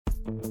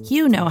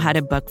You know how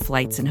to book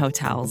flights and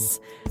hotels.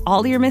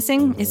 All you're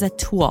missing is a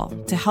tool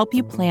to help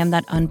you plan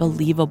that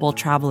unbelievable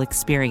travel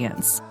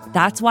experience.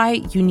 That's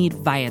why you need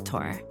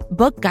Viator.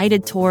 Book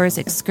guided tours,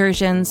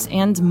 excursions,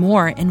 and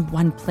more in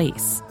one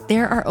place.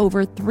 There are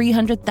over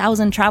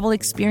 300,000 travel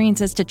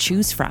experiences to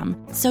choose from,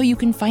 so you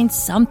can find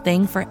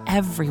something for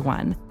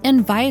everyone.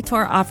 And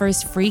Viator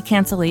offers free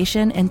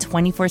cancellation and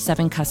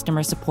 24/7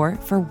 customer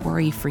support for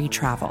worry-free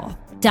travel.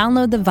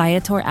 Download the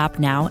Viator app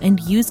now and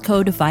use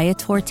code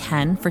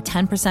Viator10 for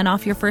 10%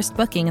 off your first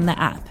booking in the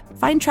app.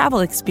 Find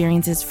travel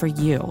experiences for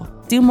you.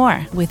 Do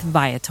more with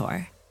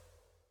Viator.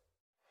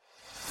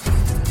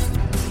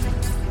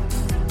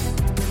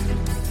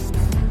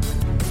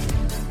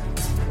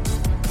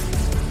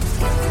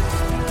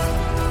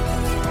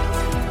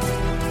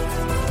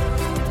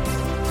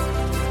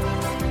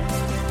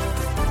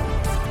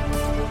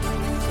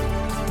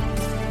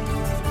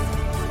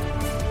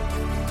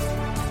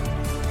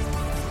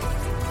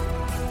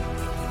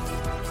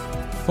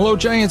 Hello,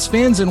 Giants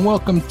fans, and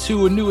welcome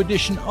to a new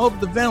edition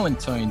of the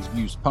Valentine's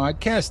Views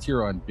podcast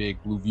here on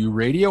Big Blue View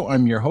Radio.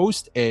 I'm your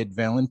host, Ed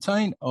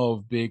Valentine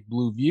of Big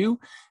Blue View.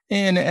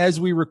 And as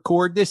we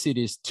record this, it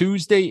is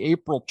Tuesday,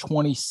 April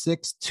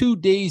 26th, 2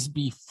 days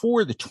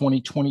before the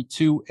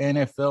 2022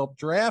 NFL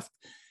Draft.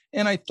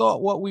 And I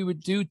thought what we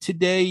would do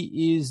today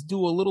is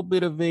do a little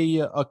bit of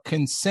a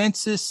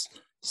consensus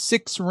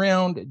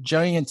 6-round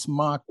Giants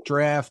mock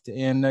draft.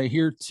 And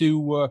here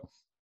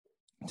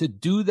to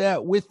do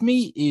that with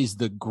me is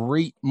the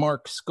great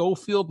Mark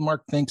Schofield.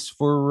 Mark, thanks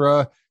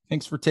for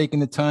taking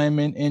the time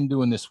and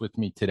doing this with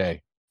me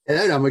today.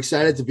 And I'm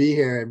excited to be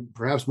here, and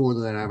perhaps more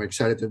than that, I'm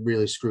excited to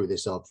really screw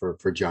this up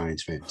for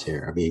Giants fans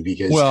here. I mean,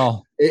 because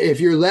if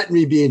you're letting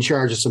me be in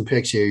charge of some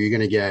picks here, you're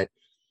going to get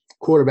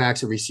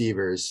quarterbacks and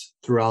receivers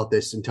throughout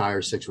this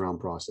entire 6-round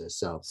process.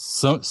 So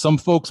some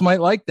folks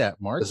might like that,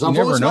 Mark. Some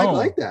folks might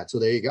like that. So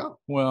there you go.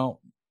 Well,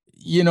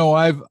 you know,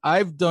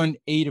 I've done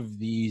 8 of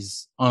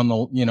these on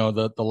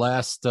the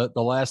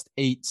last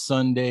 8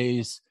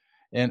 Sundays,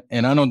 and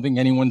I don't think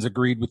anyone's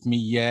agreed with me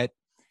yet.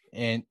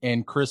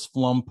 And Chris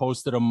Flum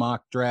posted a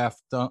mock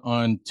draft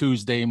on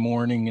Tuesday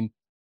morning,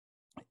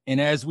 and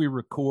as we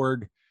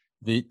record,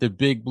 the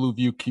Big Blue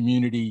View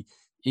community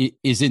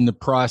is in the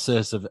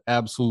process of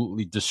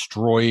absolutely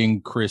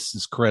destroying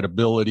Chris's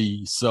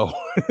credibility. So,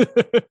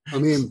 I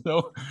mean.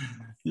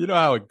 You know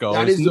how it goes.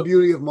 That is the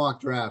beauty of mock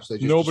drafts. They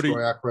just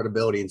destroy our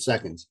credibility in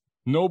seconds.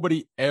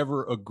 Nobody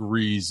ever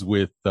agrees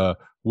with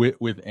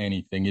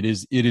anything. It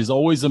is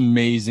always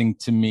amazing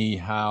to me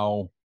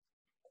how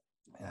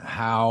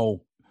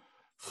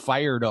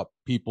fired up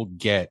people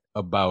get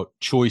about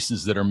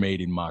choices that are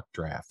made in mock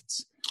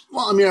drafts.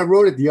 Well, I mean, I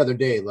wrote it the other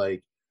day.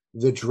 Like,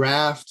 the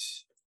draft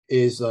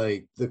is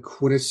like the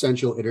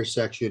quintessential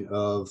intersection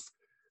of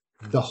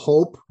the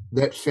hope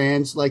that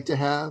fans like to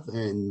have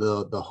and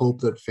the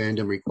hope that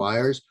fandom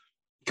requires,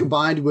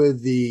 combined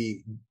with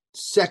the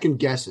second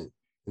guessing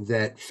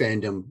that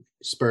fandom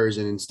spurs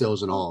and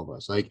instills in all of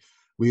us. Like,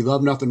 we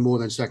love nothing more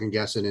than second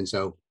guessing. And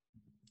so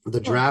the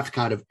draft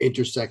kind of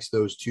intersects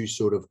those two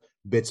sort of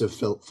bits of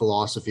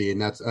philosophy.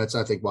 And that's,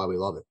 I think, why we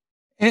love it.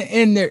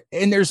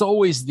 And there's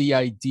always the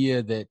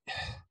idea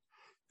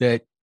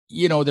that,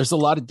 you know, there's a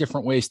lot of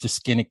different ways to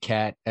skin a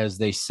cat, as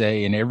they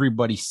say, and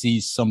everybody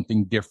sees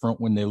something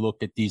different when they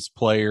look at these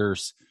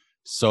players.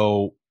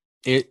 So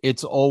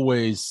it's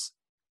always,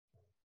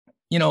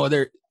 you know,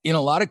 there, in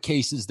a lot of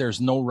cases, there's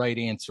no right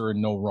answer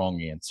and no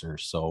wrong answer.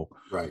 So,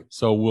 right.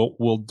 So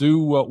we'll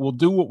do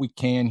what we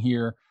can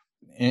here.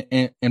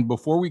 And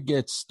before we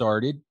get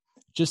started,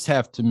 just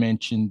have to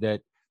mention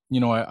that, you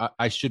know,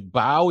 I should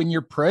bow in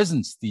your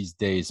presence these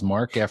days,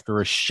 Mark,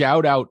 after a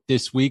shout out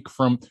this week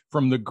from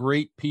the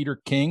great Peter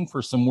King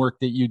for some work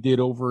that you did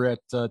over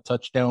at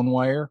Touchdown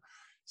Wire.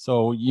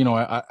 So, you know,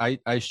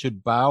 I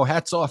should bow.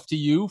 Hats off to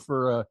you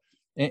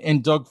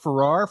and Doug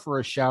Farrar for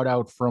a shout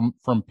out from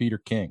Peter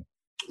King.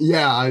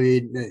 Yeah, I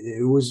mean,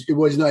 it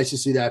was nice to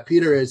see that.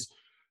 Peter has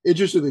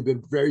interestingly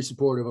been very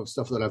supportive of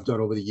stuff that I've done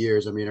over the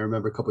years. I mean, I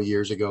remember a couple of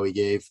years ago, he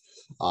gave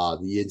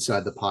the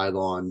Inside the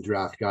Pylon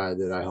draft guide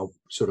that I helped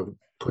sort of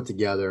put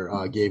together,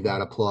 gave that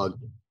a plug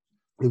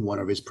in one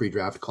of his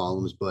pre-draft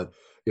columns. But,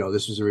 you know,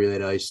 this was a really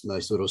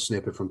nice little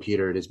snippet from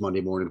Peter at his Monday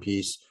morning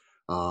piece.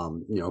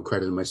 You know,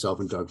 crediting myself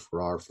and Doug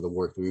Farrar for the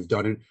work that we've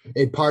done,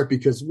 in part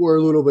because we're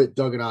a little bit,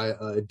 Doug and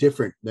I,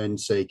 different than,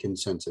 say,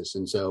 consensus.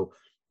 And so,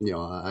 you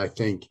know, I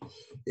think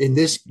in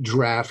this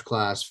draft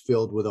class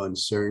filled with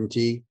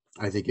uncertainty,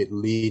 I think it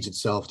leads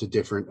itself to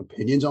different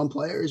opinions on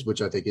players,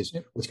 which I think is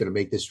what's going to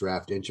make this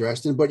draft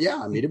interesting. But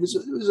yeah, I mean, it was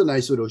a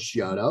nice little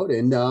shout out,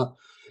 and not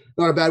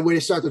a bad way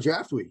to start the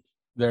draft week.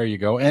 There you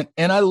go. And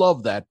I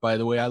love that, by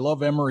the way. I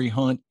love Emory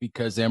Hunt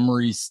because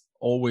Emory's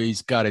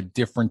always got a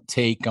different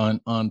take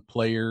on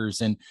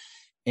players,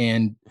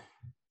 and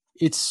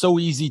it's so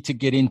easy to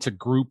get into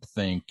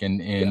groupthink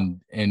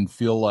and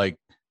feel like,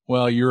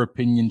 well, your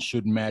opinion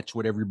should match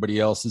what everybody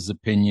else's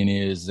opinion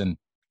is. And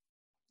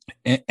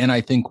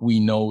I think we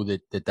know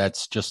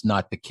that's just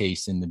not the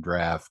case in the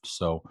draft.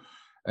 So,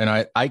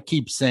 and I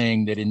keep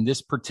saying that in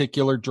this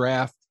particular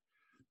draft,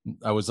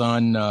 I was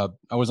on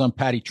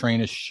Patty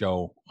Traina's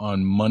show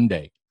on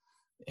Monday,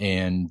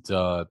 and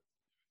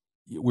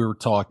we were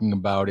talking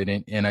about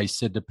it, and I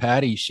said to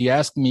Patty, she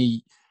asked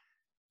me,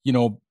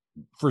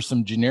 for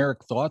some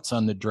generic thoughts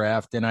on the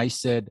draft, and I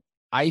said,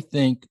 I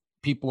think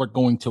people are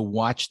going to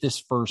watch this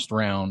first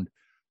round,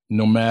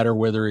 no matter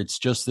whether it's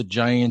just the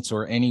Giants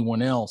or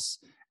anyone else,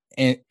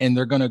 and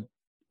they're going to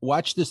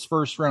watch this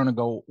first round and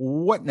go,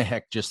 what in the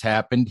heck just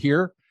happened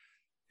here?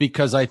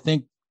 Because I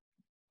think,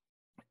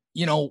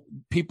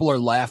 people are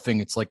laughing.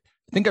 It's like,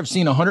 I think I've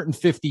seen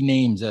 150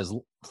 names as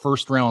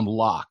first round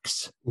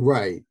locks.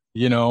 Right.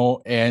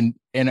 And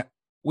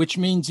which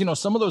means,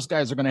 some of those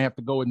guys are going to have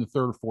to go in the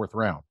third or fourth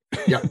round.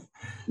 Yeah.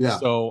 Yeah.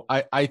 So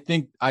I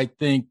think,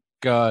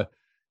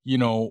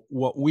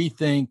 what we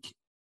think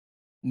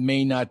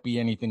may not be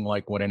anything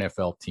like what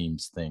NFL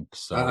teams think.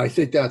 So I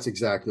think that's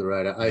exactly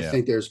right. I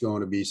think there's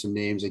going to be some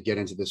names that get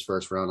into this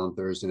first round on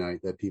Thursday night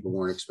that people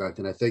weren't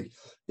expecting. I think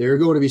there are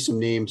going to be some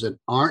names that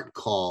aren't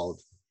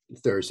called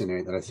Thursday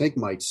night that I think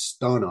might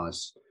stun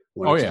us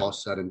when it's all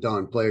said and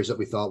done. Players that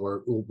we thought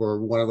were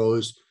one of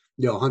those,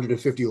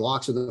 150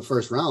 locks in the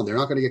first round. They're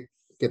not going to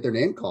get their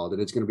name called,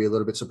 and it's going to be a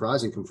little bit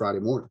surprising come Friday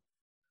morning.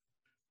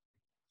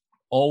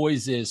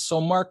 Always is. So,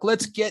 Mark,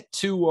 let's get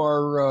to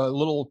our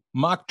little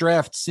mock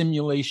draft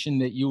simulation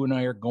that you and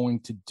I are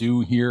going to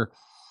do here.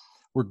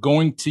 We're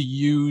going to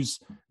use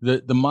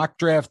the mock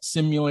draft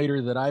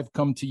simulator that I've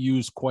come to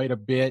use quite a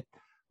bit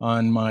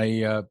on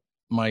my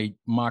my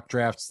mock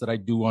drafts that I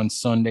do on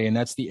Sunday, and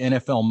that's the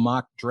NFL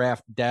Mock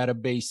Draft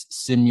Database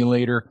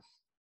Simulator,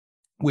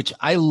 which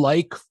I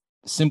like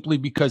simply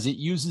because it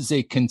uses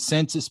a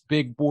consensus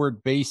big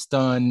board based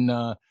on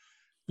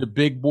the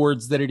big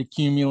boards that it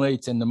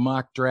accumulates and the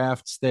mock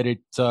drafts that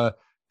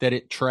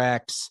it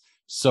tracks.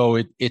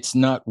 So it's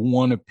not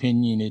one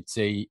opinion, it's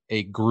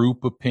a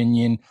group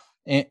opinion.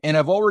 And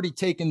I've already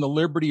taken the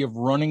liberty of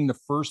running the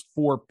first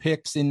four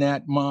picks in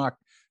that mock.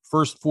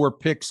 First four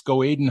picks go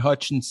Aiden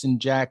Hutchinson,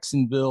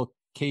 Jacksonville,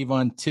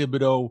 Kayvon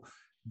Thibodeau,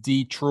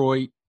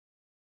 Detroit,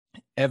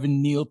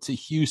 Evan Neal to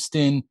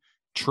Houston,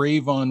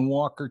 Trayvon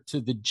Walker to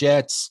the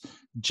Jets.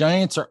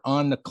 Giants are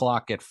on the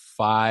clock at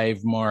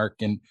 5, Mark.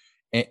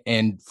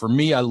 And for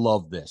me, I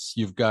love this.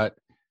 You've got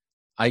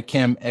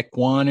Ikem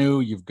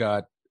Ekwonu, you've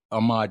got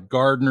Ahmad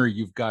Gardner,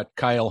 you've got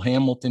Kyle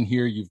Hamilton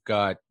here, you've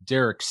got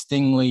Derek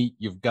Stingley,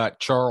 you've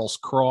got Charles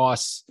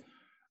Cross.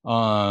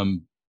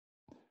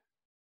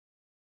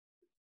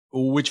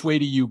 Which way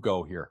do you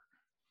go here?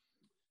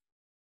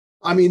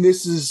 I mean,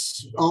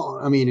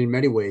 in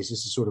many ways,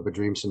 this is sort of a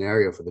dream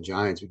scenario for the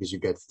Giants because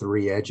you've got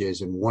 3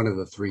 edges and one of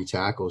the 3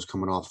 tackles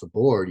coming off the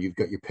board. You've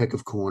got your pick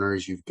of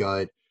corners. You've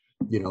got,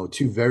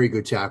 2 very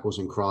good tackles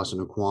in Cross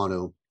and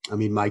Ekwonu. I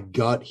mean, my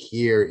gut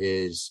here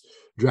is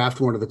draft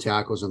one of the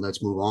tackles and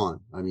let's move on.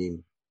 I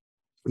mean,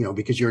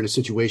 because you're in a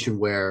situation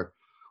where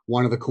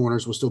one of the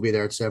corners will still be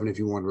there at 7 if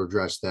you want to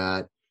address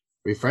that.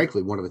 I mean,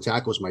 frankly, one of the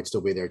tackles might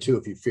still be there too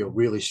if you feel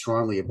really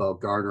strongly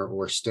about Gardner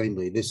or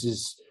Stingley. This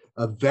is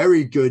a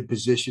very good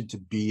position to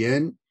be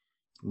in.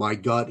 My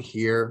gut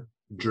here,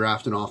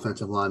 draft an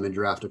offensive lineman,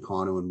 draft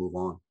Ekwonu, and move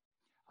on.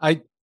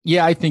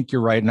 I think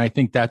you're right, and I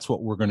think that's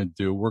what we're going to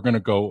do. We're going to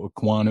go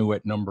Ekwonu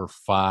at number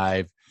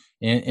 5,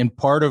 and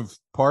part of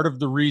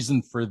the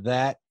reason for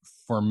that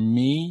for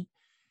me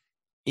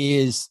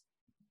is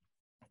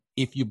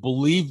if you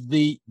believe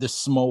the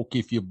smoke,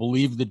 if you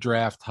believe the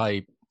draft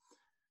hype,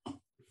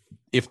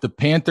 if the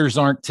Panthers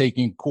aren't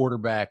taking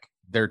quarterback,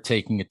 they're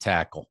taking a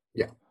tackle.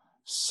 Yeah.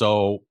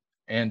 So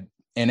and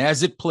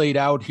as it played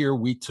out here,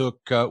 we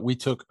took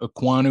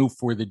Ekwonu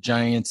for the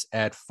Giants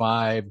at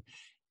 5,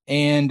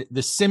 and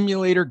the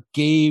simulator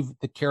gave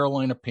the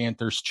Carolina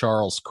Panthers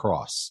Charles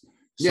Cross.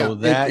 So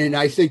and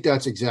I think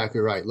that's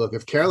exactly right. Look,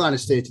 if Carolina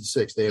stays at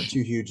 6, they have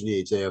 2 huge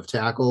needs. They have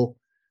tackle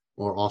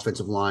or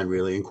offensive line,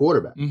 really, and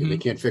quarterback. Mm-hmm. They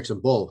can't fix them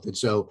both. And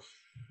so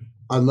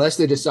unless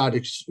they decide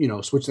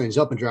to, switch things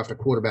up and draft a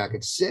quarterback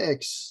at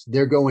 6,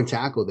 they're going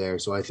tackle there.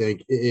 So I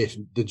think if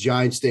the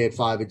Giants stay at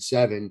 5 and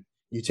 7,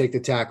 you take the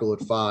tackle at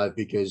 5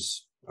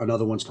 because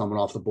another one's coming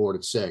off the board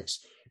at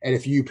 6. And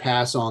if you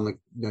pass on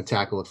the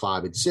tackle at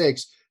 5 and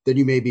 6, then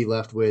you may be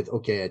left with,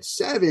 okay, at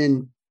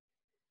 7.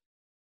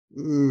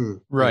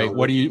 Right.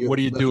 What do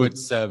you do at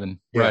 7?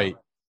 Yeah.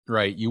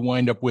 Right. You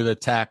wind up with a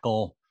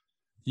tackle.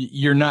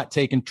 You're not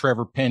taking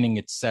Trevor Penning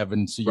at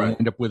 7. So you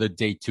end up with a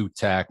day 2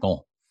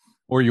 tackle.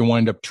 Or you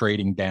wind up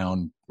trading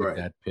down with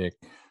that pick.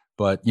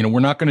 But, we're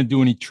not going to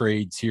do any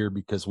trades here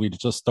because we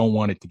just don't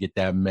want it to get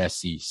that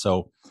messy.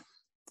 So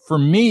for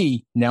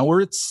me, now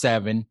we're at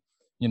 7.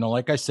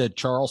 Like I said,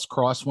 Charles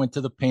Cross went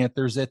to the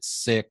Panthers at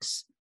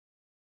 6.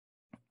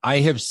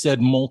 I have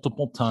said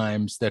multiple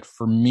times that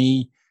for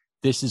me,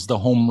 this is the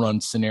home run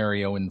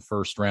scenario in the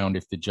first round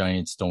if the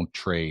Giants don't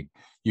trade.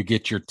 You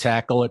get your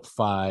tackle at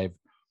 5,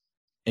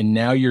 and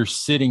now you're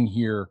sitting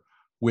here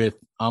with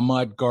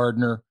Ahmad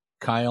Gardner,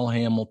 Kyle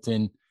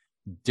Hamilton,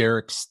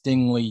 Derek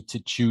Stingley to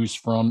choose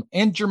from,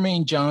 and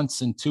Jermaine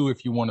Johnson too,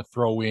 if you want to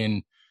throw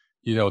in,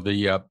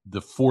 the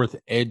 4th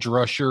edge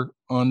rusher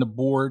on the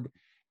board.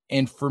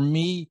 And for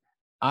me,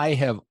 I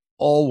have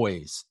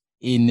always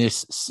in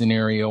this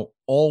scenario,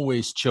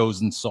 always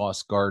chosen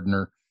Sauce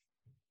Gardner.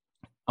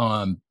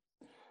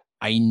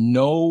 I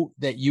know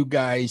that you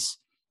guys,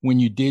 when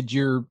you did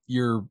your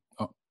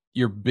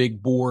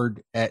big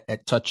board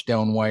at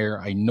Touchdown Wire,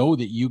 I know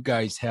that you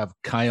guys have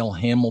Kyle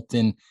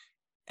Hamilton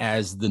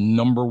as the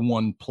number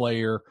one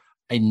player.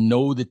 I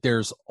know that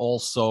there's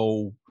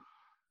also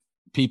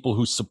people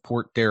who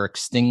support Derek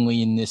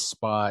Stingley in this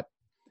spot,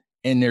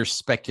 and there's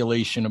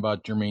speculation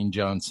about Jermaine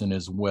Johnson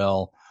as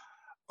well.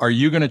 Are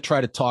you going to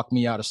try to talk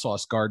me out of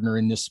Sauce Gardner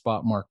in this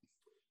spot, Mark?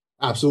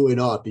 Absolutely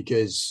not,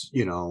 because,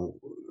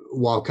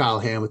 while Kyle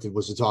Hamilton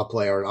was the top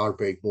player on our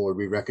big board,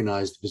 we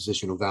recognize the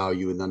positional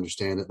value and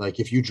understand that, like,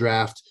 if you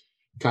draft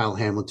Kyle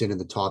Hamilton in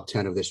the top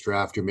 10 of this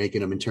draft, you're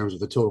making him, in terms of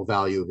the total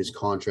value of his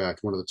contract,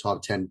 one of the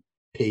top 10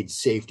 paid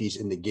safeties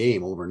in the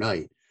game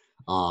overnight.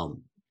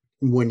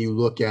 When you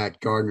look at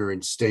Gardner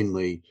and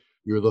Stingley,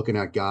 you're looking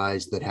at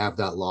guys that have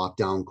that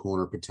lockdown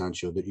corner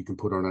potential that you can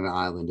put on an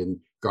island. And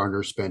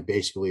Gardner spent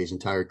basically his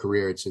entire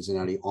career at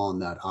Cincinnati on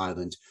that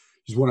island.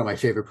 He's one of my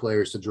favorite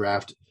players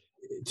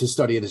to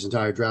study in this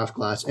entire draft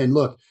class. And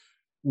look,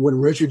 when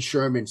Richard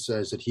Sherman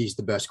says that he's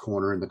the best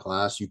corner in the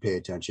class, you pay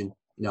attention.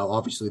 Now,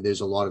 obviously,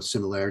 there's a lot of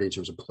similarity in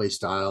terms of play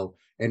style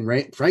and,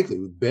 frankly,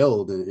 with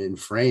build and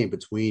frame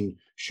between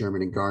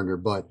Sherman and Gardner.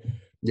 But,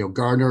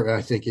 Gardner,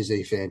 I think, is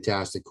a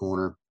fantastic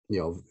corner.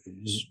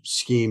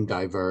 Scheme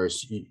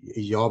diverse.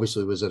 He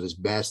obviously was at his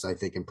best, I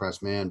think, in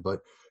press man,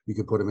 but you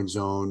could put him in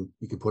zone.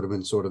 You could put him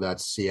in sort of that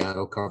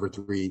Seattle cover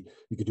 3.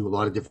 You could do a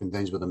lot of different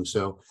things with him.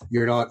 So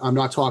I'm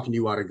not talking to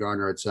you out of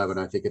Gardner at 7.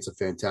 I think it's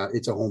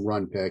a home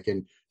run pick.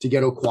 And to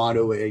get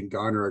Oquando and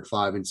Gardner at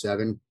 5 and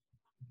 7,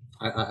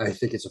 I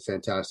think it's a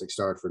fantastic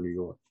start for New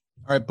York.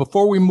 All right.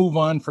 Before we move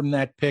on from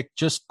that pick,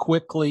 just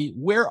quickly,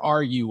 where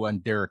are you on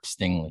Derek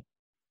Stingley?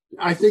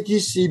 I think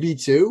he's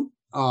CB2.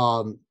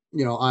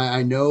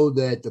 I know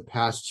that the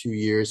past 2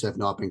 years have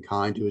not been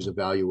kind to his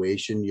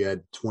evaluation. You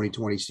had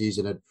 2020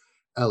 season at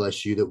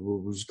LSU that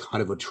was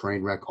kind of a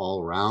train wreck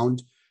all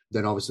around.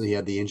 Then obviously he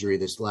had the injury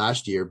this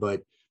last year,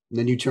 but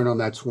then you turn on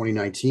that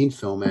 2019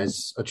 film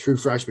as a true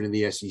freshman in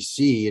the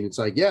SEC, and it's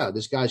like, yeah,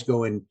 this guy's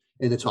going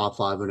in the top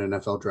 5 of an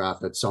NFL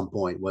draft at some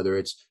point, whether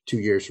it's 2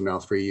 years from now,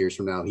 3 years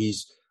from now.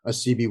 He's a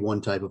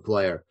CB1 type of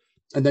player.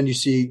 And then you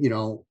see,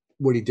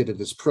 what he did at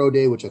this pro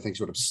day, which I think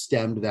sort of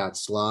stemmed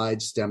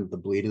the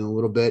bleeding a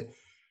little bit.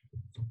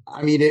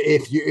 I mean,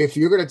 if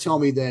you're going to tell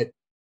me that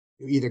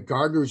either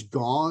Gardner's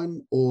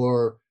gone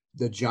or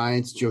the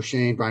Giants, Joe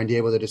Schoen, Brian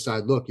Daboll, they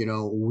decide, look,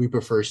 we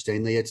prefer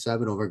Stingley at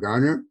 7 over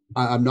Gardner,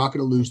 I'm not going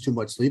to lose too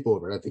much sleep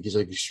over it. I think he's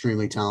an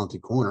extremely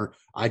talented corner.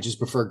 I just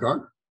prefer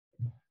Gardner.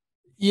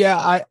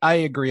 Yeah, I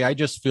agree. I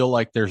just feel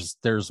like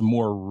there's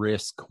more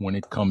risk when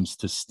it comes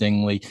to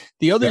Stingley.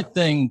 The other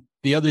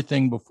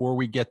thing before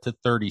we get to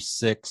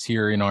 36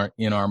 here in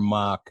our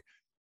mock,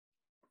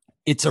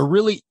 it's a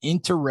really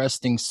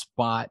interesting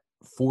spot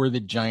for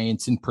the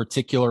Giants in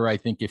particular. I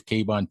think if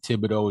Kayvon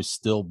Thibodeau is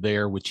still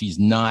there, which he's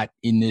not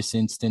in this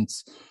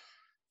instance,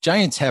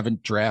 Giants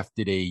haven't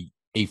drafted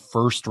a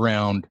first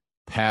round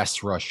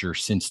pass rusher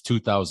since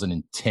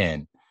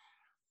 2010.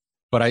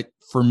 But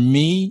for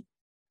me,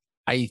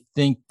 I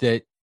think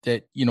that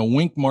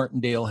Wink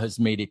Martindale has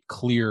made it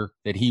clear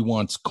that he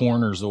wants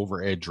corners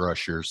over edge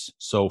rushers.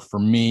 So for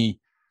me,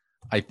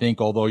 I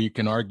think, although you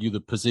can argue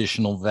the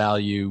positional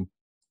value,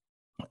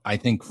 I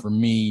think for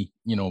me,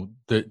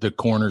 the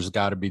corner's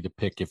got to be the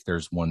pick if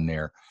there's one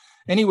there.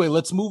 Anyway,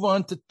 let's move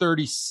on to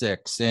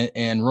 36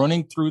 and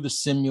running through the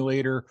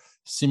simulator.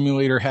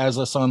 Simulator has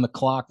us on the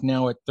clock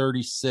now at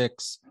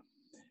 36.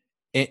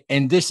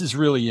 And this is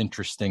really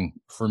interesting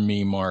for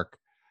me, Mark,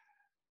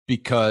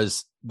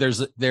 because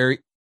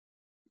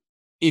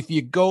if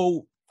you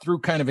go through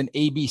kind of an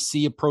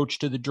ABC approach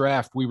to the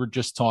draft, we were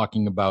just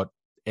talking about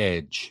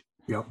edge.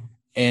 Yep.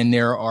 And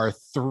there are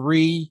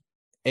 3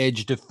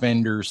 edge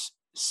defenders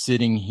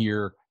sitting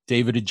here: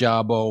 David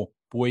Ojabo,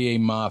 Boye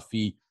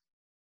Mafe,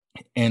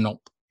 and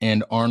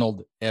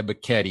Arnold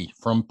Ebiketie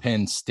from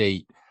Penn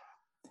State.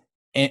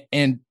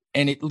 And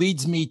it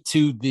leads me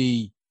to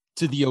the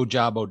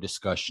Ojabo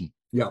discussion.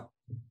 Yeah.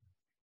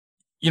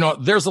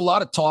 There's a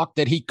lot of talk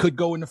that he could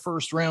go in the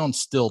first round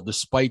still,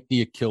 despite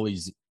the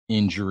Achilles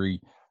injury.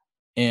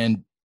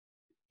 And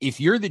if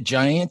you're the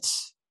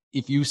Giants,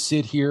 if you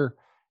sit here,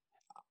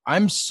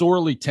 I'm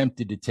sorely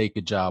tempted to take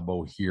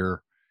Ojabo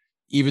here,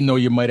 even though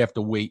you might have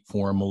to wait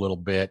for him a little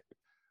bit.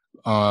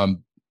 Your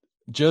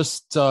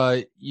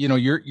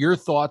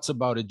thoughts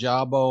about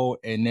Ojabo,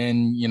 and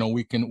then,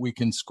 we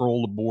can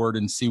scroll the board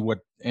and see what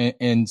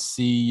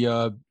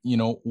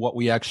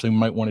we actually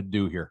might want to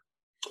do here.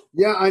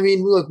 Yeah, I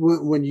mean, look,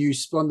 when you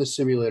spun the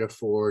simulator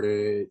forward,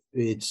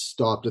 it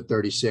stopped at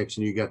 36,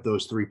 and you got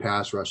those 3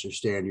 pass rushers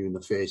staring you in the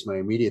face. My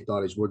immediate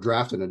thought is we're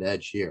drafting an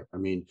edge here. I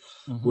mean,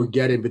 we're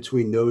getting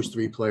between those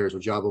 3 players,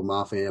 Ojabo,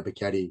 Mafe, and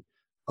Ebiketie,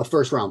 a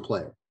first-round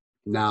player.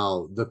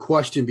 Now, the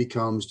question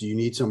becomes, do you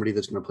need somebody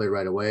that's going to play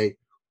right away,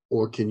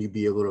 or can you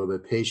be a little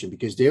bit patient?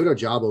 Because David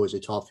Ojabo is a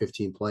top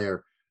 15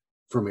 player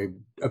from a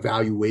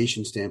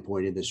evaluation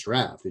standpoint in this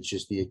draft. It's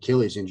just the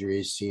Achilles injury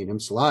is seeing him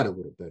slide a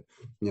little bit.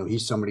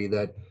 He's somebody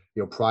that,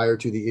 prior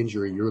to the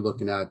injury, you're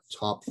looking at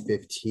top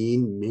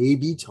 15,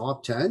 maybe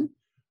top 10.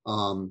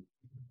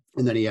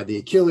 And then he had the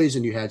Achilles,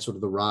 and you had sort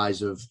of the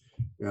rise of,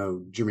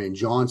 Jermaine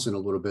Johnson a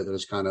little bit that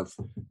has kind of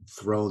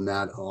thrown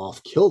that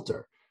off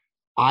kilter.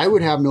 I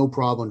would have no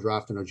problem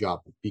drafting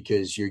Ojabo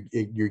because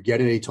you're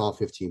getting a top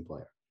 15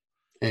 player,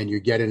 and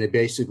you're getting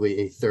basically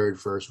a third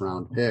first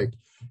round pick,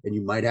 and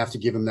you might have to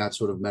give him that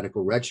sort of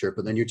medical red shirt.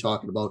 But then you're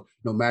talking about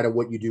no matter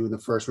what you do in the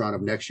first round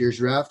of next year's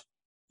draft,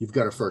 you've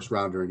got a first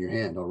rounder in your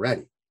hand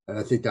already. And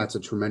I think that's a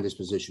tremendous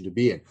position to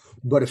be in.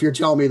 But if you're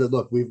telling me that,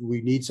 look,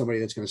 we need somebody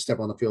that's going to step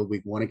on the field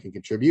week one and can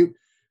contribute,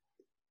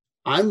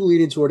 I'm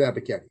leaning toward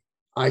Ebiketie.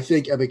 I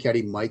think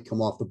Ebiketie might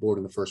come off the board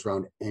in the first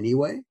round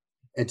anyway.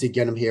 And to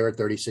get him here at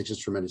 36 is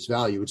tremendous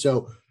value. And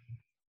so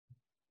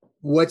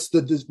what's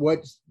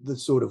the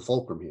sort of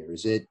fulcrum here?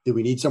 Is it, do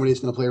we need somebody that's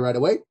going to play right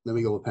away? Then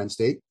we go with Penn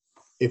State.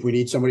 If we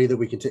need somebody that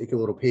we can take a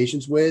little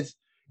patience with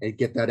and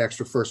get that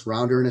extra first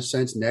rounder in a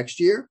sense next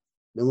year,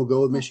 then we'll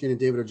go with Michigan and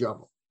David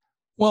Ojabo.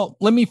 Well,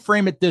 let me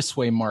frame it this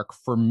way, Mark.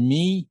 For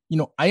me,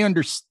 I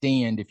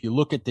understand if you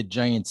look at the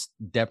Giants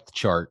depth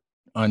chart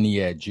on the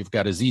edge, you've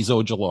got Azeez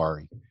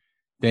Ojulari.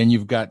 Then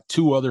you've got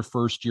two other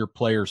first-year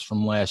players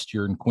from last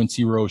year in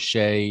Quincy Roche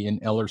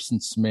and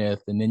Ellerson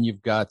Smith. And then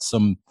you've got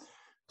some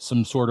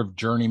sort of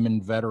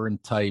journeyman veteran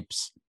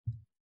types.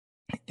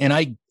 And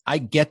I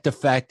get the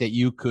fact that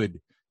you could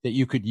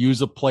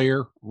use a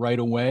player right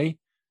away.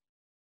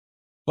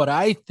 But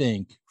I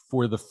think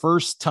for the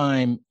first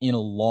time in a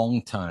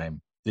long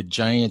time, the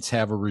Giants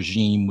have a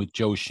regime with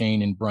Joe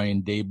Schoen and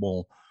Brian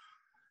Daboll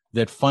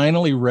that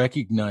finally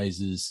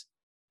recognizes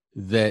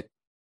that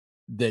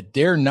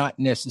they're not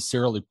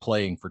necessarily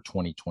playing for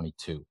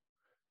 2022.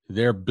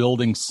 They're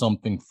building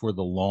something for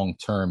the long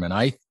term.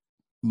 And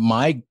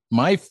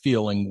my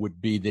feeling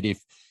would be that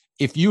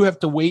if you have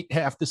to wait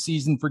half the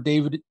season for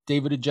David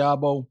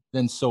Ojabo,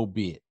 then so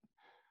be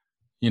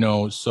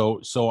it.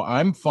 So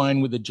I'm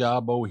fine with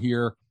Ojabo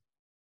here.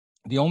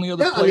 The only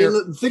other player.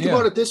 Think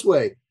about it this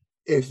way.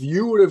 If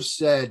you would have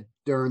said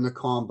during the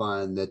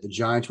combine that the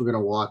Giants were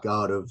going to walk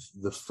out of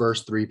the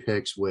first three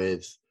picks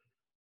with,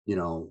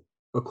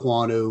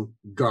 Ekwonu,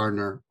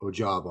 Gardner,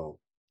 Ojabo,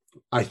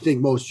 I think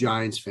most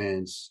Giants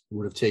fans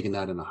would have taken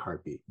that in a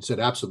heartbeat and said,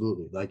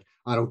 absolutely. Like,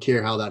 I don't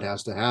care how that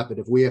has to happen.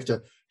 If we have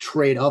to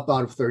trade up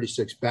out of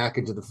 36 back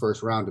into the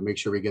first round to make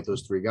sure we get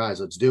those three guys,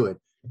 let's do it.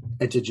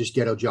 And to just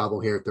get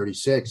Ojabo here at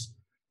 36,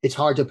 it's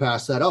hard to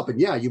pass that up. And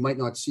yeah, you might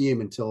not see him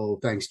until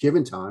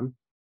Thanksgiving time,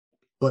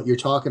 but you're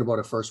talking about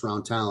a first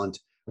round talent,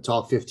 a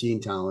top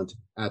 15 talent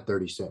at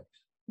 36.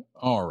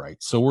 All right.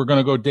 So we're going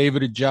to go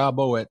David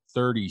Ojabo at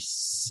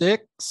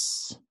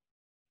 36.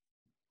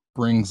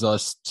 Brings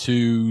us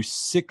to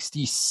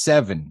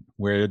 67,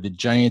 where the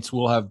Giants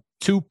will have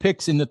two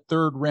picks in the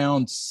third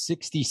round,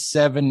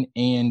 67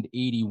 and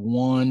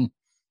 81.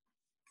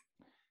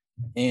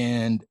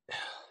 And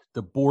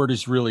the board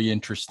is really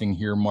interesting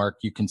here, Mark.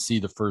 You can see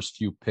the first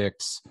few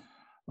picks.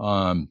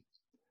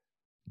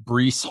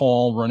 Breece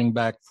Hall, running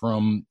back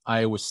from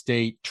Iowa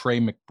State,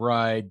 Trey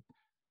McBride,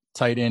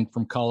 tight end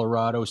from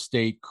Colorado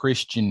State,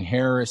 Christian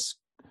Harris,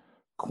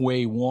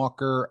 Quay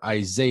Walker,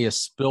 Isaiah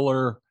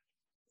Spiller,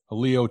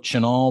 Leo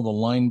Chenal, the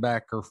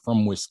linebacker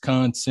from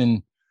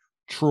Wisconsin,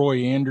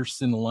 Troy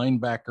Anderson, the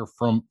linebacker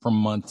from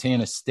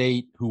Montana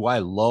State, who I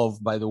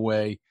love, by the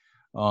way,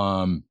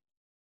 Greg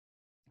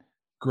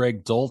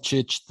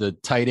Dulcich, the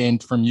tight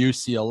end from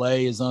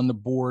UCLA, is on the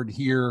board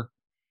here.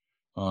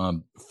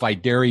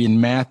 Phidarian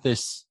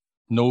Mathis,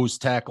 nose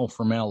tackle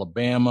from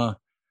Alabama.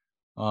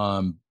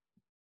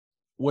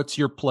 What's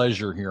your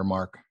pleasure here,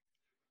 Mark?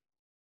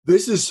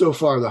 This is so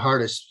far the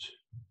hardest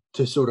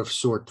to sort of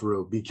sort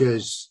through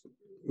because,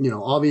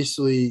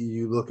 obviously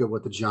you look at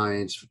what the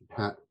Giants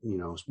have,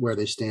 where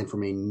they stand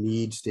from a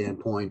need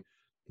standpoint.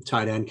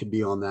 Tight end could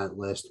be on that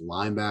list.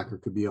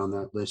 Linebacker could be on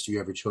that list. You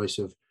have a choice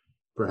of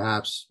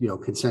perhaps,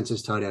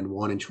 consensus tight end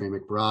one in Trey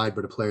McBride,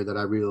 but a player that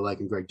I really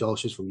like in Greg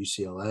Dulcich from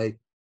UCLA.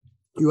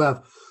 You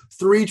have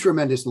three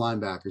tremendous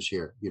linebackers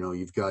here.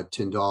 You've got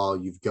Tyndall,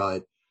 you've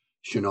got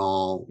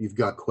Chenal, you've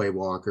got Quay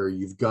Walker,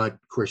 you've got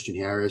Christian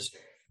Harris.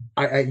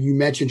 You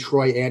mentioned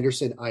Troy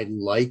Anderson. I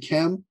like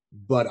him,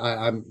 but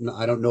I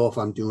don't know if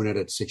I'm doing it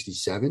at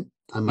 67.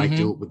 I might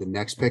do it with the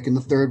next pick in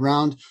the third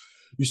round.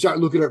 You start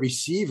looking at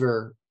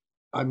receiver.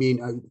 I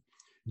mean,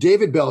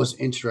 David Bell is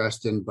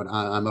interesting, but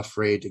I'm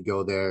afraid to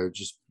go there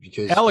just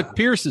because Alec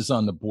Pierce is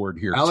on the board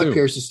here. Alec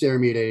Pierce is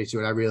staring me at 82,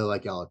 and I really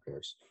like Alec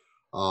Pierce.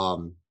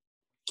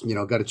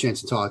 Got a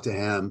chance to talk to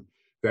him.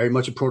 Very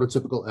much a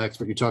prototypical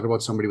expert. You're talking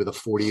about somebody with a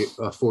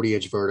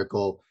 40-inch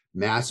vertical,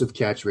 massive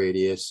catch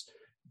radius,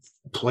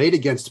 played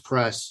against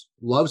press,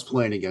 loves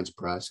playing against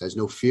press, has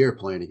no fear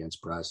playing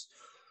against press.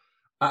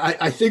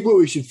 I think what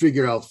we should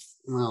figure out,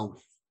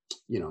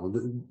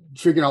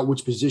 figuring out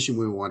which position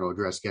we want to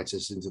address gets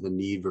us into the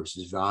need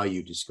versus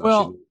value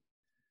discussion.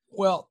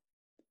 Well,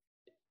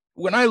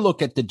 when I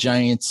look at the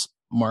Giants,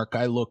 Mark,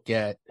 I look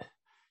at,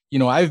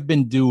 I've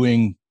been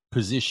doing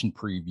position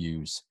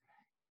previews,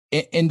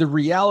 And the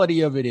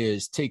reality of it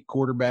is, take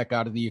quarterback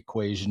out of the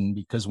equation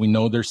because we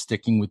know they're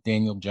sticking with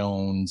Daniel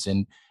Jones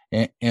and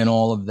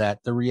all of that.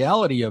 The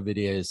reality of it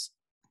is,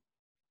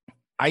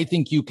 I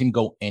think you can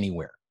go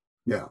anywhere.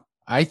 Yeah.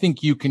 I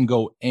think you can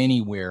go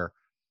anywhere.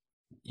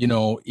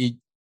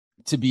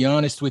 To be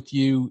honest with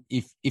you,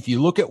 if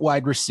you look at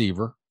wide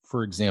receiver,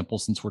 for example,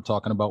 since we're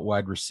talking about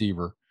wide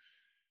receiver,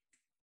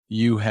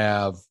 you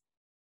have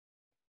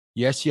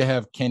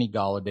Kenny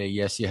Golladay.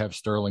 Yes, you have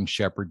Sterling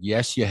Shepard.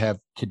 Yes, you have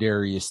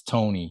Kadarius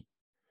Toney.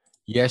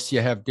 Yes, you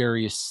have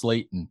Darius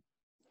Slayton.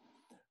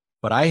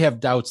 But I have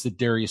doubts that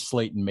Darius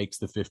Slayton makes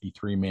the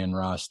 53-man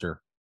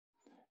roster.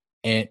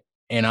 And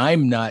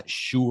I'm not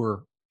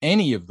sure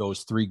any of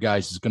those three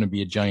guys is going to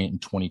be a Giant in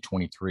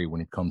 2023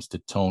 when it comes to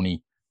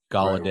Toney,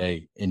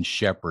 Golladay, and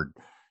Shepard.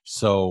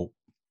 So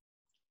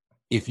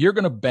if you're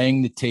going to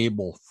bang the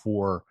table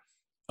for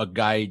a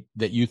guy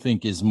that you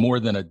think is more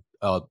than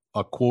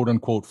a quote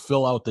unquote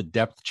fill out the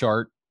depth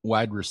chart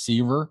wide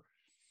receiver,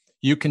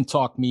 you can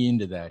talk me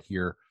into that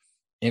here.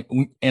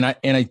 And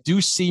I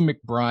do see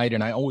McBride,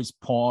 and I always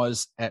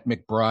pause at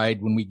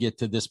McBride when we get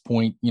to this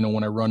point,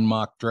 when I run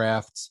mock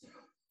drafts.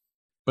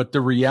 But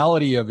the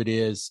reality of it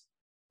is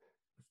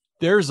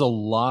there's a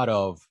lot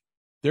of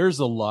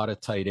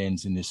tight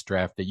ends in this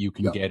draft that you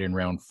can get in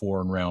round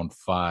 4 and round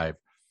 5.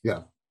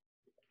 Yeah.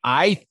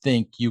 I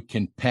think you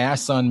can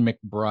pass on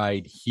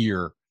McBride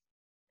here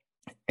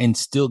and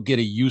still get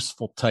a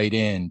useful tight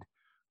end,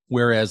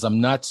 whereas I'm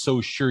not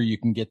so sure you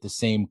can get the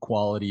same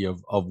quality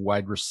of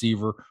wide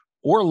receiver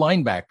or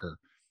linebacker,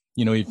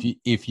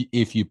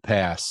 if you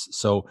pass.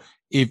 So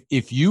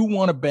if you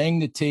want to bang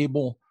the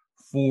table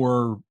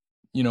for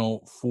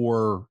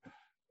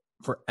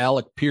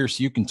Alec Pierce,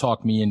 you can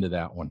talk me into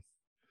that one.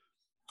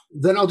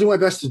 Then I'll do my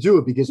best to do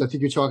it, because I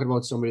think you're talking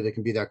about somebody that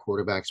can be that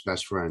quarterback's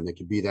best friend. That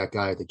could be that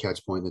guy at the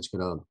catch point that's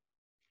going to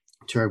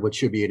turn what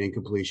should be an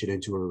incompletion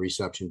into a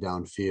reception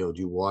downfield.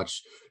 You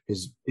watch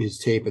his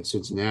tape at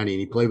Cincinnati, and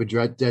he played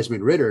with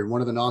Desmond Ridder. And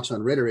one of the knocks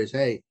on Ridder is,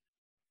 hey,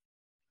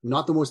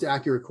 not the most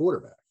accurate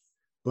quarterback,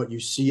 but you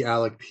see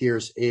Alec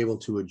Pierce able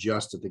to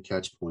adjust at the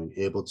catch point,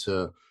 able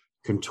to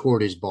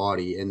contort his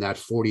body, and that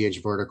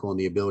 40-inch vertical and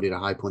the ability to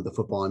high point the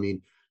football. I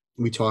mean,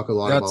 we talk a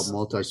lot about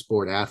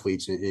multi-sport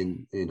athletes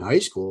in high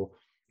school.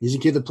 He's a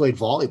kid that played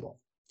volleyball.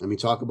 I mean,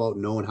 talk about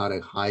knowing how to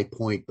high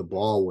point the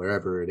ball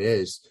wherever it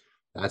is.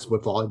 That's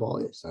what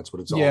volleyball is. That's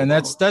what it's all about. Yeah, and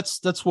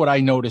that's what I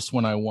notice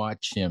when I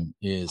watch him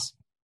is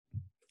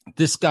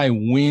this guy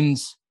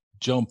wins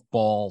jump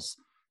balls.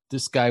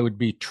 This guy would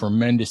be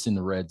tremendous in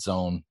the red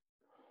zone.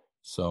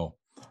 So,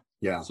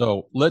 yeah.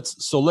 So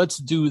let's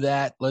do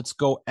that. Let's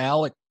go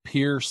Alec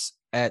Pierce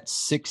at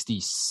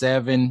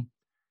 67.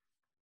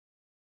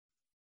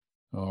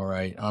 All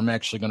right. I'm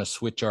actually going to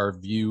switch our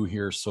view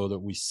here so that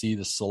we see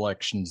the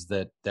selections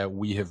that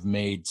we have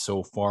made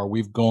so far.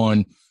 We've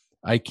gone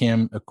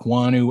Ikem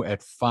Ekwonu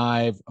at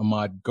 5,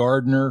 Ahmad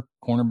Gardner,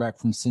 cornerback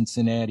from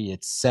Cincinnati,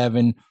 at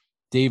 7,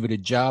 David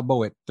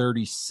Ojabo at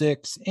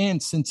 36,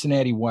 and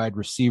Cincinnati wide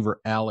receiver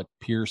Alec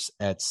Pierce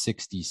at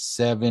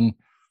 67.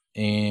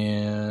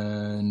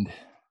 And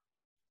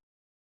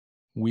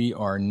we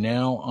are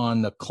now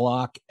on the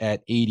clock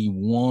at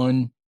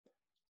 81.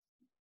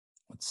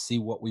 Let's see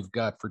what we've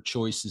got for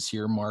choices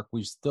here, Mark.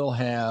 We still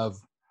have,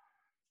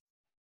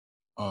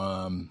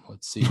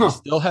 we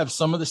still have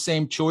some of the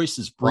same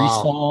choices. Breece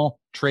Hall,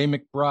 Trey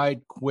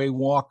McBride, Quay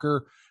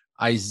Walker,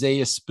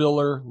 Isaiah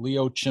Spiller,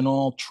 Leo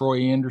Chenal,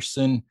 Troy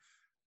Anderson,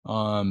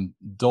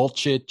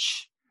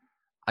 Dulcich,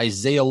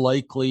 Isaiah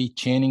Likely,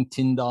 Channing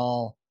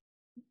Tindall,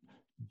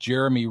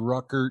 Jeremy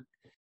Ruckert.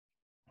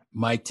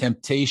 My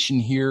temptation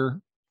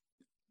here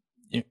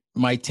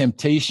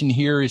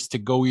is to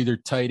go either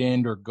tight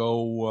end or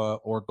go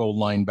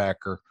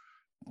linebacker.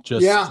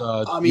 Just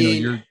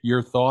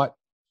your thought.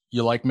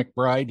 You like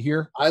McBride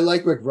here? I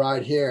like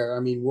McBride here. I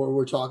mean,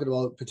 we're talking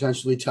about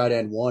potentially tight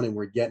end 1, and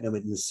we're getting him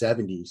in the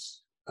 70s.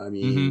 I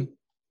mean,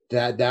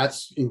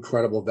 that's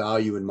incredible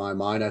value in my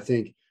mind. I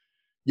think,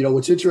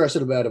 what's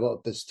interesting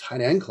about this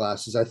tight end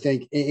class is I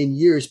think in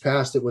years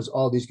past it was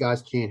all these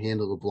guys can't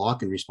handle the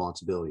blocking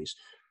responsibilities.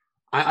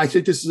 I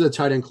think this is a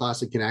tight end class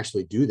that can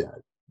actually do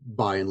that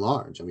by and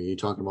large. I mean, you're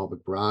talking about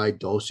McBride,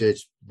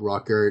 Dulcich,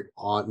 Ruckert,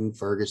 Otten,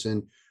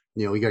 Ferguson.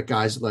 We got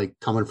guys like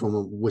coming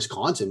from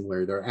Wisconsin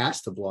where they're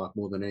asked to block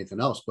more than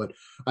anything else. But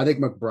I think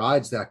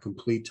McBride's that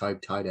complete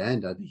type tight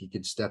end. I think he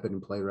could step in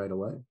and play right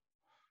away.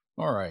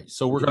 All right.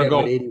 So we're going to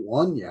go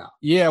 81. Yeah.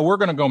 Yeah. We're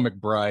going to go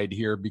McBride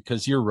here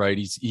because you're right.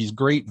 He's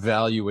great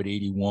value at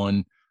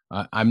 81.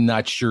 I'm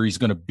not sure he's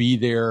going to be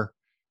there,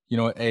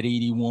 at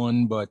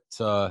 81, but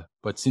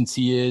since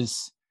he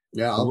is,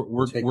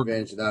 we're take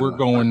advantage of that.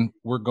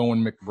 We're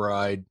going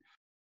McBride.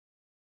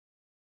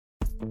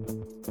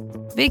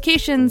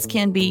 Vacations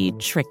can be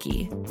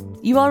tricky.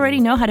 You already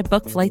know how to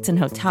book flights and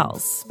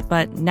hotels,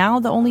 but now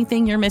the only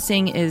thing you're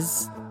missing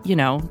is,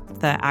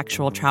 the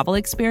actual travel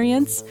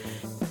experience.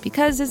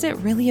 Because is it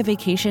really a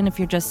vacation if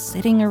you're just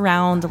sitting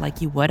around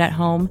like you would at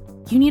home?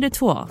 You need a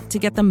tool to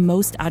get the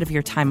most out of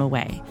your time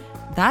away.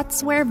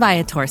 That's where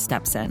Viator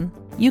steps in.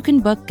 You can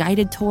book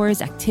guided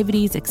tours,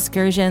 activities,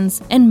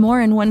 excursions, and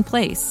more in one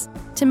place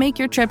to make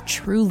your trip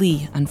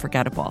truly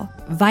unforgettable.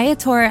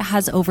 Viator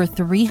has over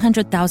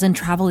 300,000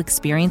 travel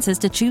experiences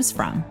to choose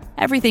from.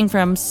 Everything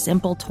from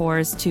simple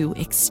tours to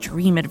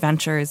extreme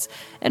adventures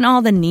and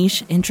all the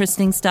niche,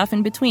 interesting stuff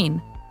in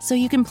between. So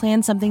you can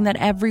plan something that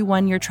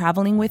everyone you're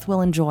traveling with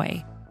will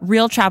enjoy.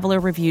 Real traveler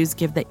reviews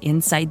give the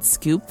inside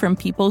scoop from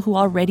people who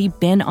already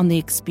been on the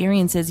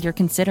experiences you're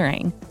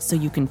considering, so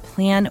you can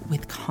plan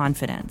with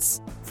confidence.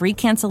 Free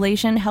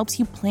cancellation helps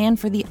you plan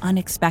for the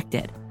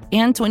unexpected.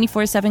 And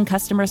 24/7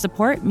 customer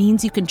support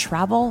means you can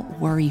travel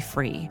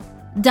worry-free.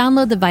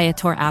 Download the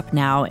Viator app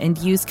now and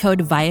use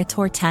code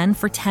Viator10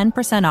 for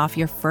 10% off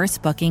your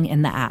first booking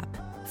in the app.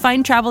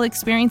 Find travel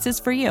experiences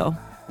for you.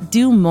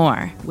 Do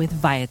more with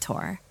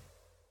Viator.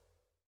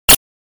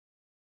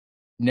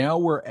 Now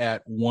we're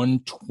at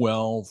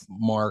 112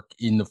 mark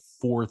in the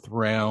fourth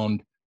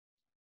round.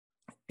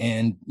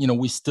 And,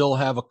 we still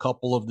have a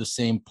couple of the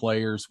same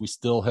players. We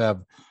still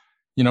have,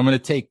 I'm going to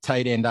take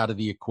tight end out of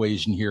the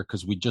equation here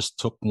because we just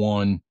took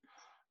one.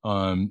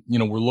 We're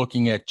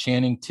looking at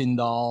Channing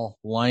Tindall,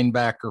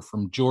 linebacker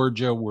from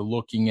Georgia. We're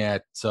looking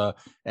at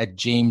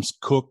James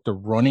Cook, the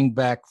running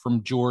back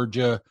from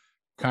Georgia,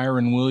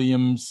 Kyren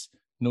Williams,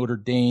 Notre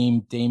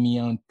Dame,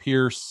 Dameon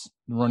Pierce,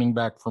 the running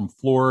back from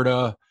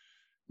Florida,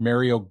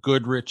 Mario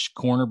Goodrich,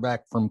 cornerback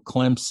from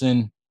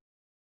Clemson,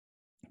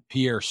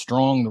 Pierre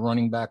Strong, the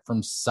running back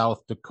from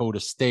South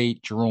Dakota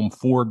State, Jerome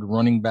Ford, the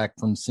running back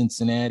from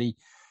Cincinnati.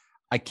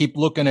 I keep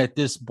looking at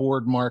this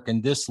board, Mark,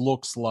 and this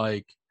looks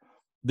like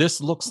the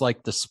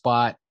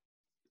spot.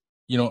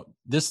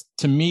 This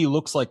to me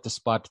looks like the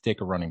spot to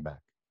take a running back.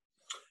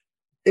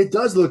 It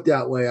does look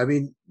that way. I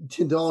mean,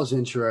 Tyndall is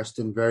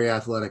interesting, very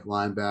athletic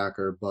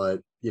linebacker,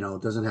 but,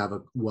 doesn't have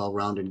a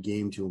well-rounded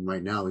game to him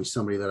right now. He's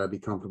somebody that I'd be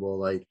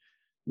comfortable,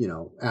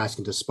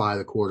 asking to spy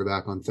the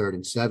quarterback on 3rd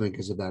and 7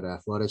 because of that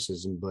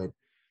athleticism. But,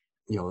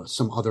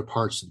 some other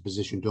parts of the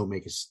position don't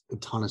make a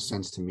ton of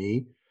sense to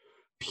me.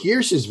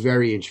 Pierce is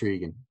very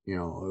intriguing.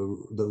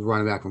 The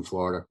running back from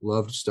Florida.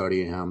 Loved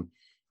studying him.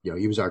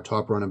 He was our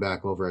top running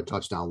back over at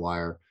Touchdown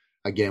Wire.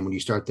 Again, when you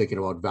start thinking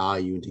about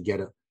value and to get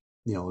a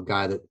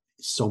guy that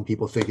some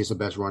people think is the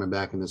best running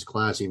back in this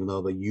class, even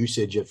though the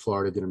usage at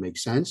Florida didn't make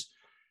sense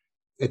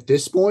at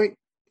this point,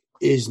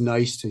 is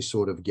nice to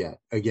sort of get.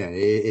 Again,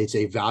 it's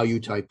a value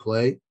type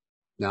play.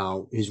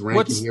 Now his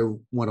ranking here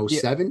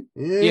 107.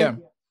 Yeah.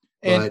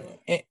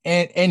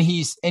 And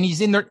he's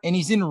in there and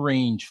he's in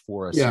range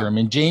for us here. I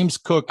mean, James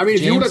Cook. I mean,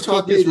 if James you want to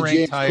talk me to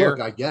James higher.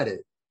 Cook, I get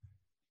it.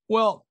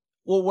 Well,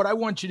 what I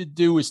want you to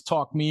do is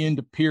talk me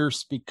into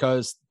Pierce,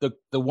 because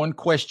the one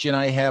question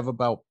I have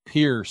about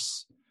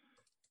Pierce,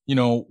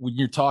 when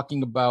you're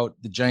talking about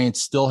the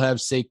Giants still have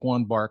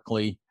Saquon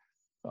Barkley,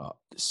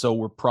 so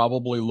we're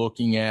probably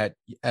looking at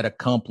a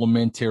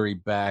complementary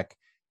back.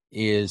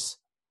 Is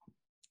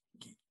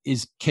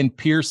can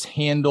Pierce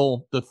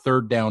handle the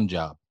third down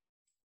job?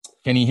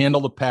 Can he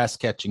handle the pass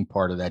catching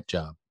part of that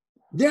job?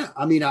 Yeah,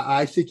 I mean,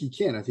 I think he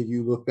can. I think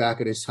you look back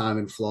at his time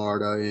in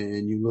Florida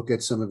and you look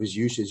at some of his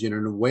usage, in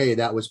a way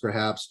that was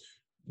perhaps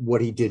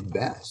what he did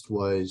best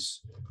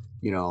was,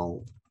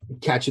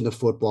 catching the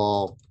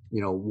football,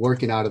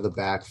 working out of the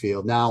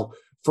backfield. Now,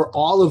 for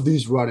all of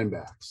these running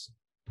backs,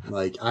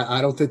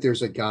 I don't think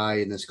there's a guy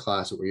in this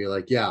class where you're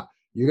like, yeah,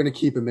 you're going to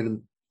keep him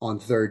in on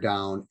third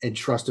down and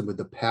trust him with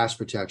the pass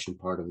protection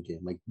part of the game.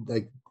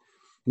 Like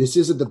this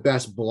isn't the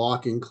best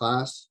blocking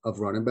class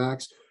of running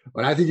backs,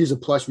 but I think he's a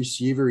plus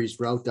receiver. He's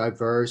route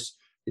diverse.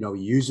 He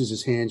uses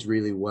his hands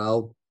really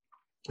well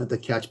at the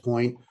catch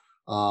point.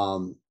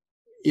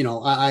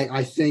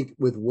 I think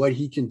with what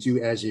he can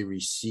do as a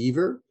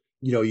receiver,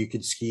 you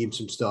could scheme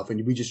some stuff.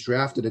 And we just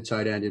drafted a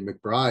tight end in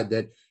McBride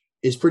that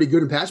is pretty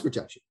good in pass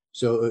protection.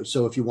 So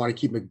if you want to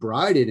keep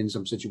McBride in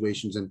some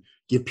situations and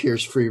give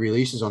Pierce free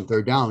releases on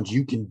third downs,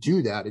 you can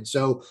do that. And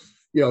so,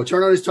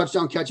 turn on his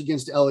touchdown catch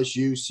against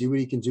LSU, see what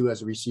he can do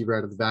as a receiver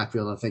out of the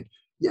backfield. I think,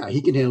 yeah,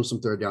 he can handle some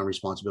third down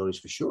responsibilities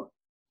for sure.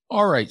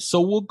 All right,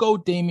 so we'll go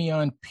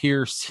Dameon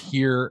Pierce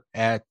here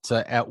at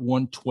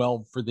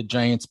 112 for the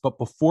Giants. But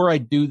before I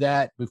do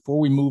that, before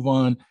we move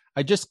on,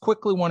 I just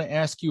quickly want to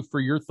ask you for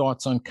your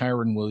thoughts on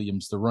Kyren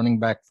Williams, the running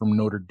back from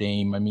Notre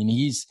Dame. I mean,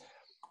 he's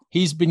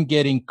been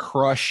getting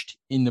crushed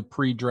in the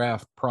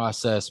pre-draft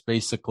process,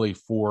 basically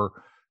for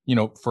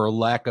a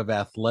lack of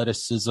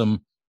athleticism.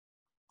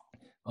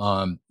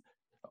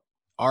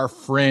 Our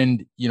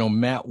friend,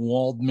 Matt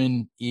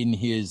Waldman, in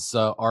his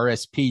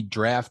RSP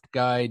draft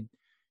guide,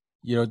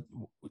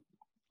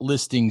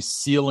 listing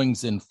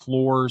ceilings and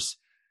floors,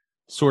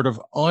 sort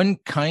of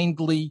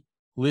unkindly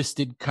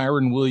listed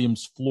Kyren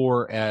Williams'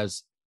 floor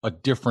as a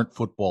different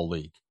football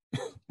league.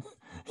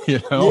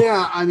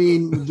 Yeah, I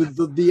mean,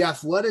 the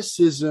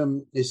athleticism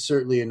is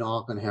certainly a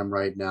knock on him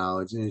right now.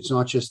 It's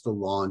not just the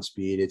lawn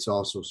speed; it's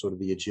also sort of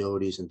the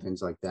agilities and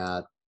things like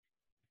that.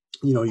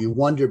 You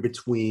wonder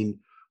between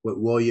what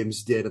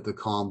Williams did at the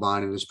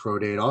combine and his pro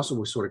day, and also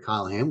what sort of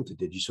Kyle Hamilton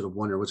did. You sort of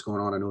wonder what's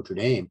going on at Notre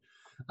Dame.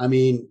 I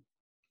mean,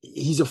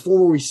 he's a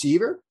former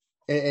receiver,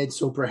 and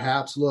so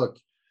perhaps, look,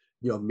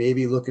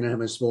 maybe looking at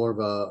him as more of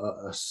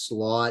a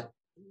slot.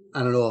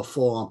 I don't know, a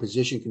full-on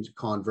position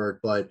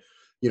convert, but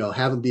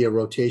have him be a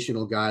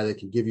rotational guy that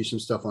can give you some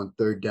stuff on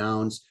third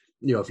downs.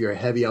 If you're a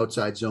heavy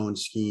outside zone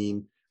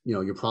scheme,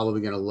 you're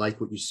probably going to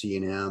like what you see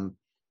in him.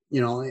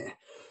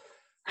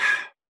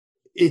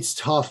 It's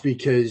tough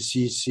because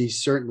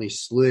he's certainly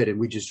slid, and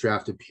we just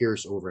drafted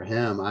Pierce over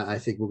him. I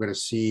think we're going to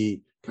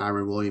see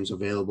Kyren Williams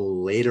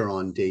available later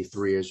on day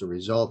 3 as a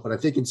result. But I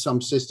think in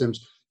some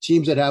systems,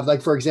 teams that have,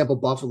 like, for example,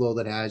 Buffalo,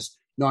 that has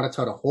not a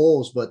ton of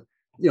holes, but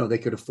they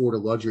could afford a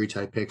luxury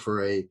type pick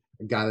for a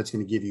guy that's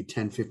going to give you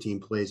 10,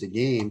 15 plays a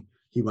game.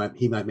 He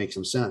might make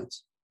some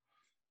sense.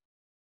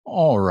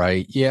 All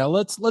right. Yeah,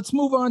 let's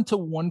move on to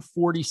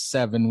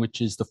 147,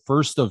 which is the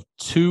first of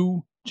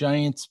 2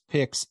 Giants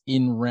picks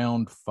in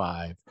round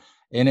 5.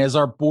 And as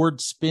our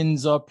board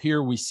spins up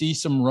here, we see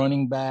some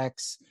running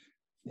backs.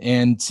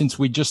 And since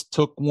we just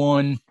took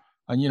one,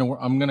 I'm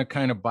going to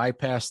kind of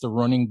bypass the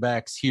running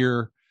backs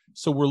here.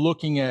 So we're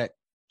looking at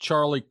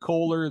Charlie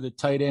Kolar, the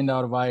tight end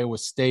out of Iowa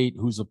State,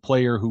 who's a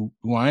player who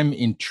I'm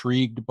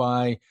intrigued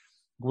by.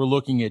 We're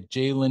looking at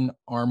Jalen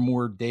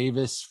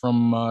Armour-Davis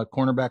from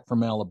cornerback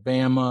from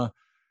Alabama,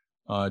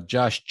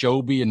 Josh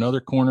Joby,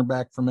 another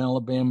cornerback from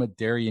Alabama,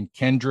 Darian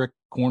Kendrick,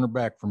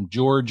 cornerback from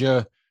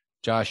Georgia,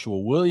 Joshua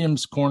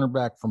Williams,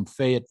 cornerback from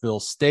Fayetteville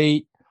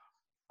State.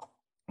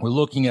 We're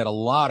looking at a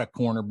lot of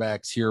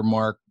cornerbacks here,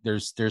 Mark.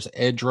 There's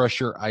edge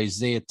rusher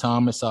Isaiah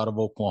Thomas out of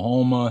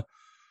Oklahoma,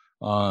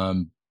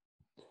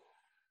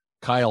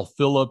 Kyle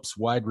Phillips,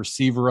 wide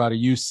receiver out of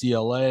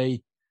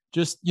UCLA.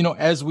 Just,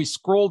 as we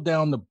scroll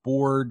down the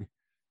board,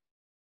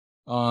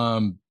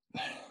 who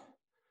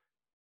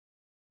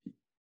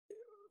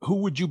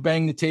would you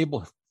bang the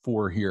table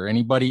for here?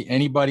 Anybody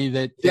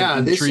that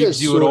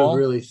intrigues you at all?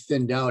 Really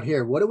thinned out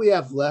here. What do we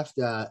have left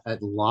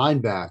at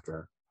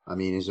linebacker? I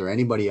mean, is there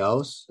anybody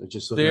else?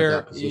 Just looking at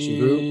that position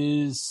group. There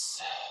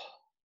is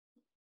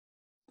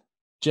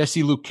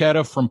Jesse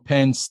Luketa from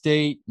Penn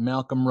State,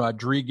 Malcolm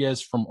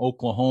Rodriguez from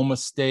Oklahoma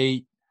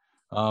State,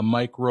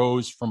 Mike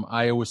Rose from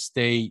Iowa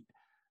State.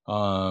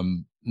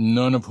 None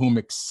of whom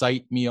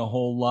excite me a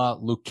whole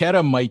lot.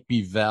 Luketa might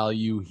be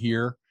value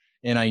here,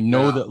 and I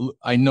know that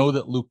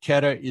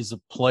Luketa is a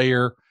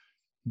player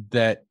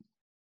that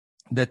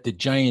the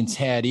Giants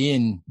had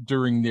in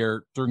during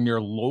their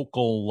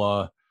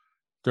local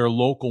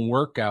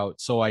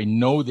workout. So I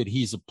know that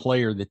he's a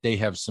player that they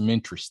have some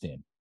interest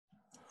in.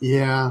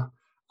 Yeah,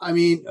 I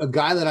mean, a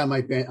guy that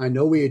I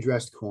know we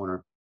addressed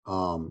corner,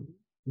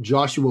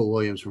 Joshua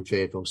Williams from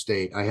Fayetteville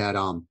State. I had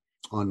on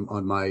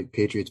my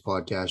Patriots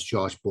podcast,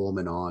 Josh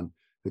Bowman on,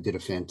 who did a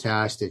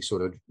fantastic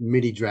sort of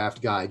midi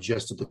draft guide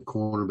just at the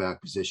cornerback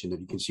position that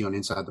you can see on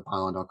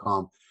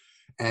InsideThePylon.com.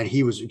 And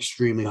he was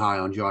extremely high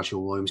on Joshua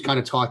Williams, kind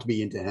of talked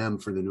me into him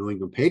for the New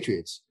England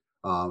Patriots,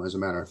 as a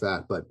matter of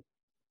fact. But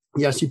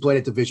yes, he played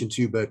at Division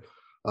II, but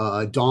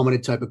a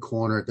dominant type of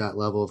corner at that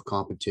level of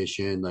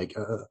competition, like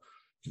a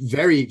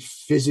very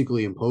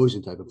physically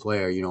imposing type of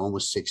player,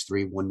 almost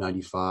 6'3",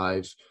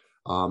 195,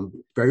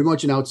 very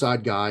much an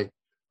outside guy.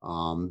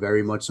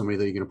 Very much somebody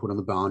that you're going to put on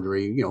the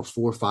boundary,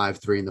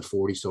 4.53 in the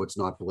 40. So it's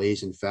not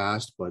blazing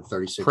fast, but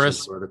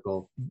 36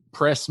 vertical.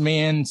 Press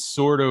man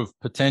sort of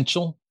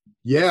potential.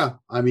 Yeah.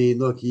 I mean,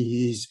 look,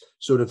 he's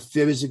sort of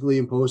physically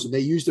imposing. They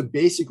used him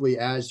basically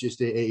as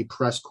just a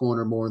press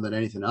corner more than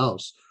anything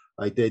else.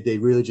 Like they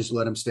really just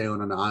let him stay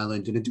on an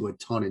island, didn't do a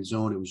ton in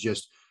zone. It was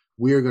just,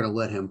 we're going to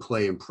let him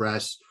play and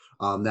press.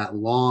 That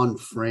long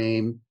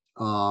frame,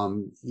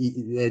 and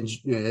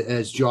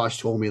as Josh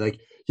told me, like,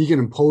 he can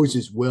impose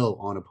his will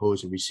on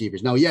opposing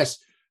receivers. Now, yes,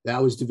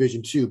 that was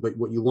Division II, but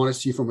what you want to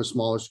see from a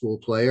smaller school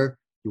player,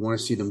 you want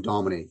to see them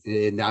dominate,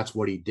 and that's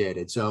what he did.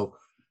 And so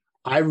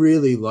I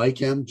really like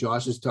him.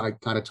 Josh has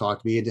kind of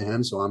talked me into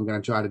him, so I'm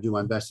going to try to do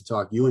my best to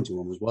talk you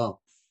into him as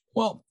well.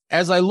 Well,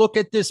 as I look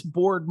at this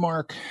board,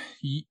 Mark,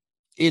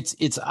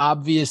 it's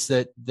obvious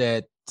that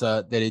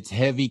it's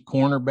heavy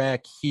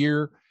cornerback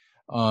here.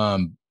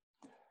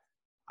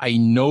 I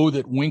know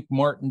that Wink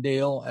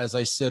Martindale, as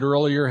I said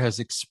earlier, has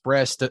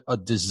expressed a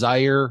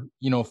desire,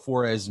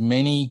 for as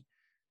many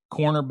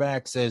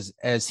cornerbacks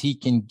as he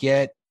can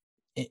get.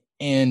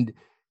 And,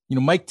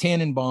 Mike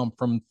Tannenbaum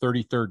from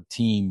 33rd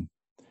Team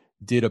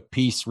did a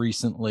piece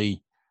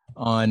recently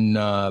on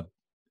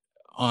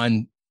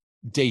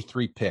day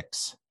 3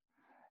 picks.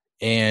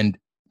 And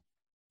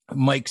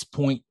Mike's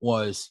point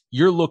was,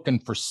 you're looking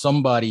for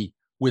somebody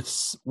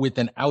with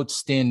an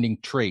outstanding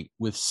trait,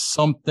 with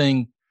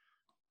something,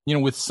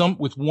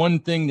 with one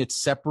thing that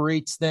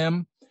separates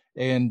them.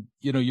 And,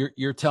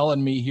 you're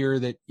telling me here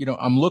that,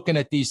 I'm looking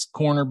at these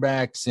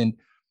cornerbacks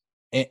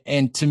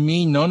and to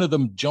me, none of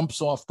them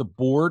jumps off the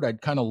board.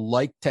 I'd kind of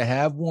like to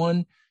have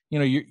one.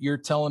 You're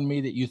telling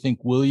me that you think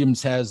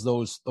Williams has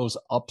those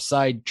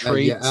upside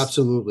traits. Yeah,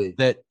 absolutely.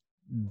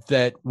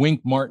 That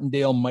Wink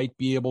Martindale might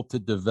be able to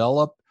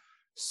develop.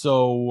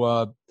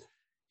 So,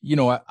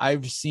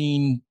 I've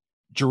seen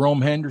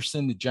Jerome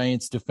Henderson, the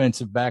Giants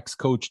defensive backs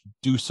coach,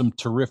 do some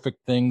terrific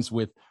things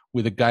with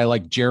a guy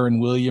like Jaron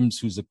Williams,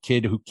 who's a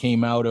kid who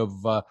came out of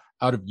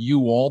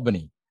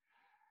UAlbany.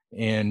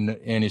 and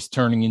is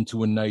turning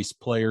into a nice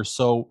player.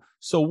 So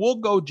we'll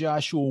go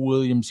Joshua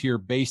Williams here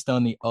based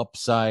on the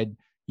upside.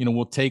 You know,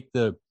 we'll take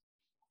the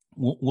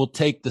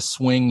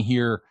swing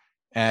here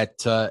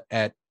at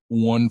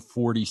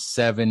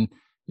 147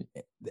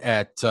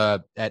 at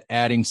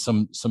adding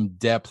some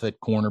depth at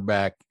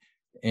cornerback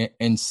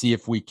and see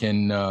if we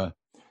can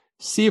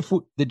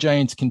the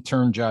Giants can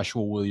turn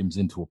Joshua Williams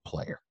into a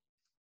player.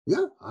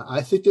 Yeah,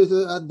 I think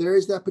there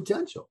is that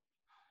potential.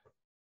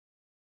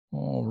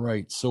 All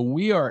right. So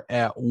we are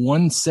at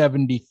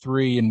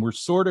 173, and we're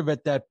sort of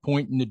at that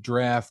point in the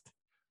draft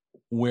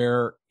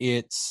where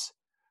it's,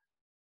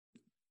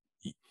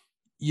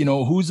 you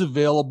know, who's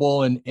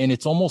available. And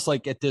it's almost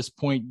like at this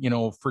point, you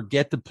know,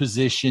 forget the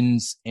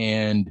positions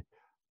and,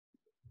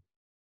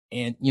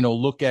 you know,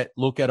 look at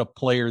a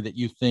player that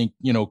you think,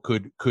 you know,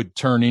 could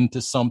turn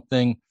into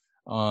something.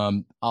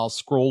 I'll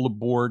scroll the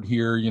board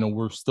here. You know,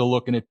 we're still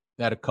looking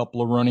at a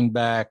couple of running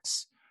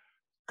backs,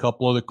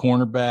 couple of the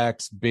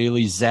cornerbacks,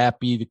 Bailey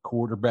Zappi, the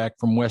quarterback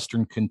from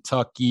Western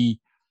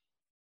Kentucky,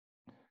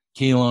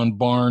 Kalen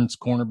Barnes,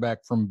 cornerback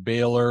from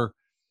Baylor.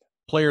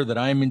 Player that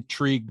I'm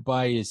intrigued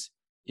by is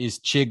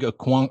Chig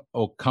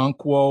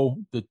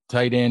Okonkwo, the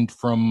tight end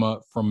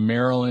from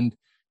Maryland.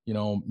 You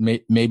know,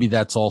 maybe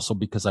that's also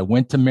because I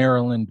went to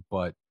Maryland,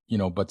 but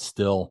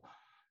still,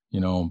 you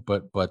know,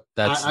 but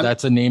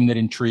that's a name that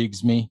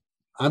intrigues me.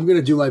 I'm going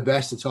to do my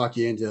best to talk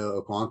you into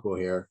Okonkwo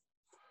here.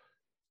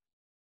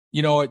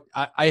 You know,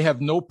 I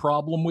have no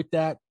problem with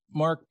that,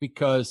 Mark,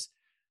 because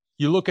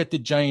you look at the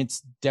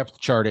Giants depth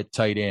chart at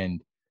tight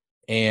end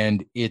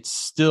and it's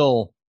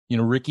still, you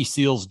know, Ricky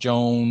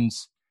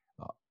Seals-Jones.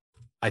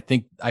 I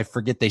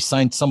forget they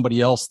signed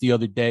somebody else the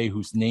other day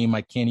whose name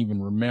I can't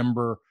even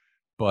remember,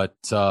 but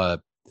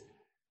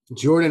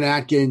Jordan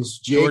Atkins,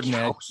 Jake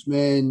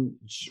Houseman,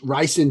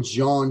 Ryson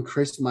John,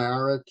 Chris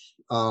Myarick.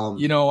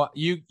 You know,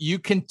 you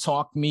can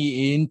talk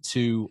me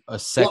into a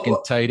second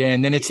tight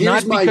end, and it's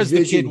not because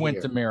the kid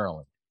went to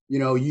Maryland. You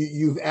know,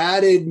 you've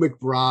added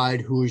McBride,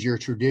 who is your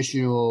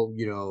traditional,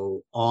 you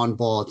know,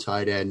 on-ball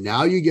tight end.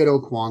 Now you get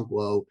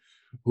Okonkwo,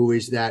 who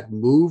is that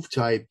move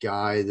type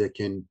guy that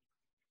can,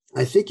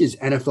 I think his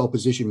NFL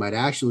position might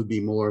actually be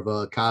more of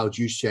a Kyle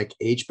Juszczyk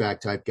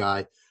H-back type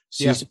guy.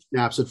 Some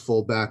snaps at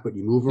fullback, but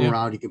you move him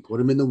around. You can put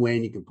him in the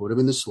wing. You can put him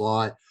in the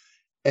slot.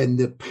 And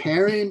the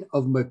pairing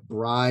of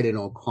McBride and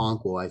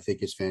Okonkwo, I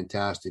think, is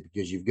fantastic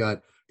because you've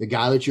got the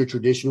guy that's your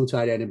traditional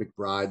tight end in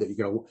McBride that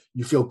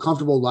you feel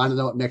comfortable lining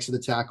up next to the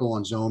tackle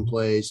on zone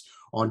plays,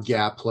 on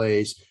gap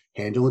plays,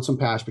 handling some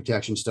pass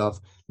protection stuff.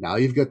 Now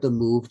you've got the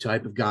move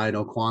type of guy in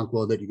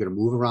Okonkwo that you're going to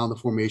move around the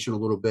formation a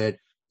little bit.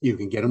 You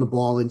can get him the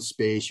ball in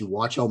space. You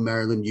watch how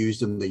Maryland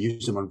used him. They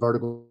used him on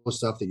vertical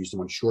stuff. They used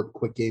him on short,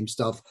 quick game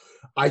stuff.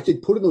 I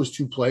think putting those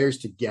two players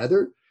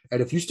together,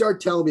 and if you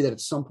start telling me that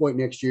at some point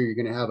next year you're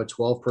going to have a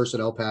 12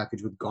 personnel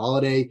package with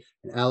Golladay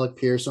and Alec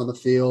Pierce on the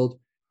field,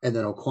 and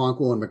then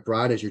Okonkwo and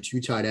McBride as your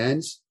two tight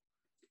ends,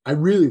 I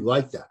really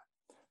like that.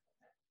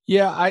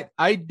 Yeah,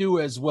 I do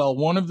as well.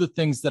 One of the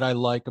things that I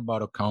like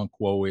about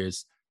Okonkwo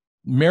is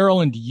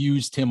Maryland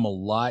used him a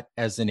lot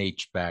as an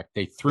H-back.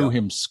 They threw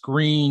him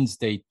screens.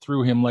 They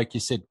threw him, like you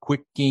said,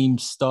 quick game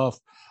stuff.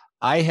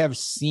 I have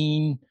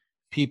seen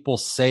people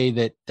say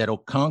that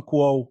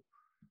Okonkwo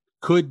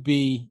could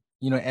be,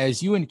 you know,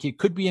 as you indicate,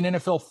 could be an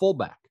NFL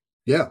fullback.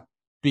 Yeah.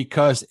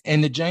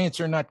 And the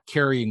Giants are not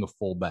carrying a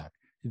fullback.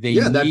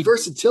 That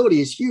versatility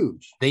is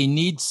huge. They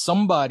need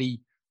somebody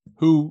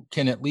who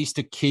can at least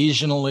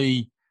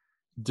occasionally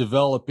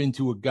develop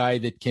into a guy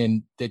that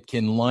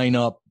can line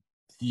up,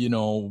 you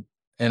know,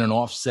 and an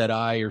offset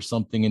eye or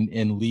something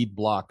and lead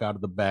block out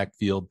of the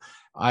backfield.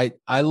 I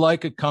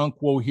like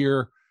Okonkwo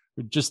here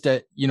just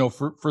that, you know,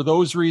 for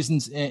those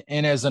reasons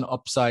and as an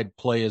upside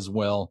play as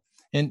well.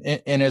 And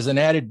as an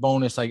added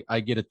bonus, I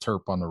get a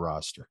Terp on the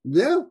roster.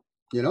 Yeah.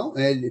 You know,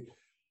 and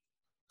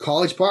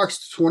College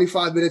Park's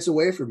 25 minutes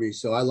away from me,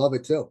 so I love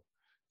it too.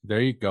 There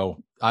you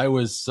go. I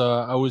was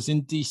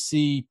in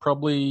DC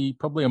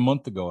probably a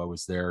month ago. I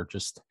was there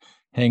just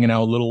hanging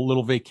out,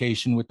 little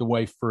vacation with the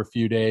wife for a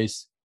few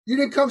days. You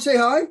didn't come say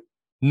hi?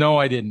 No,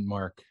 I didn't,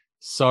 Mark.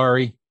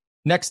 Sorry.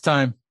 Next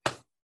time.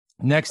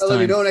 Let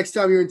me know next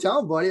time you're in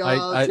town, buddy.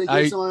 I'll take you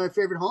to some of my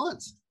favorite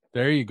haunts.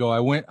 There you go. I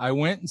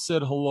went and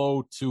said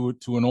hello to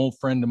an old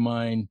friend of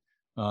mine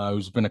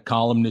who's been a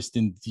columnist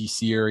in the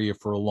DC area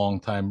for a long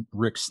time,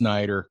 Rick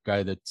Snyder,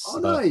 guy that's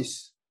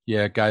nice.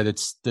 Guy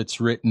that's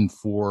written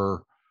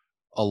for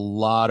a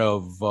lot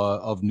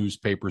of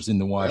newspapers in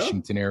the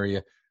Washington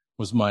area.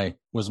 Was my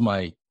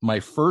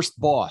first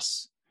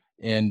boss.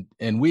 And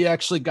we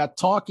actually got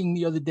talking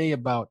the other day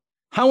about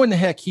how in the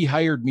heck he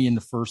hired me in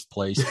the first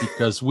place,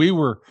 because we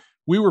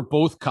were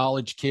both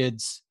college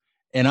kids.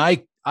 And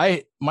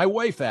my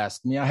wife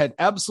asked me, I had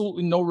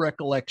absolutely no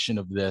recollection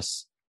of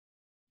this,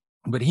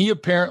 but he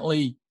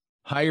apparently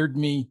hired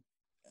me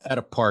at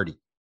a party.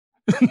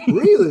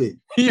 Really?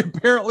 He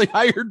apparently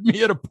hired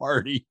me at a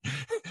party,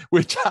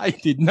 which I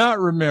did not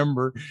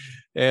remember.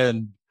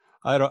 And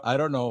I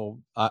don't know.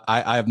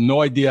 I have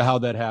no idea how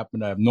that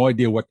happened. I have no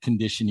idea what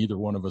condition either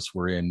one of us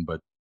were in,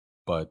 but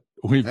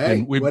We've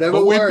been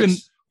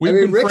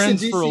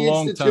friends for a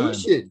long time.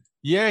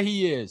 Yeah,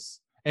 he is.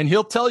 And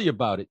he'll tell you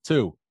about it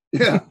too.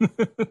 Yeah.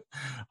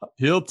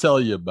 He'll tell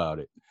you about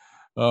it.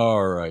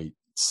 All right.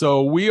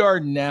 So we are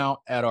now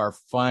at our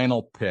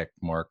final pick,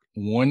 Mark,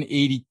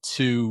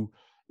 182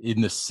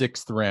 in the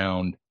 6th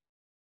round.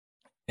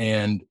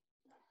 And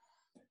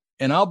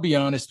I'll be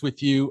honest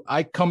with you,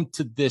 I come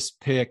to this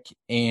pick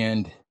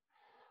and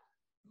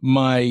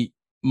my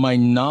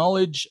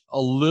knowledge a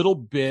little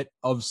bit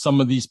of some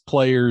of these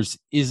players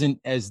isn't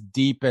as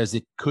deep as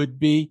it could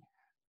be.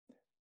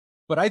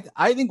 But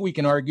I think we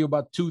can argue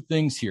about two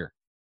things here.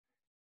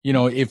 You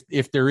know,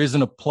 if there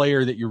isn't a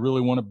player that you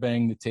really want to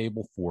bang the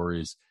table for,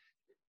 is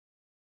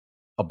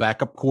a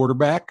backup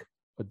quarterback,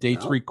 a day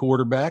 3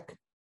 quarterback.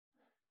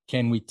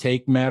 Can we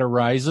take Matt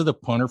Araiza, the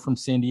punter from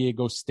San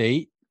Diego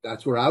State?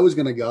 That's where I was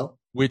going to go.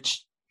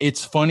 Which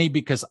it's funny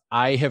because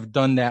I have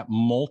done that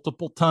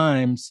multiple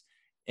times,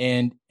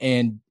 and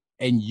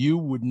you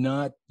would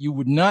not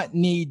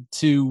need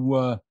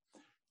to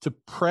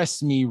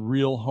press me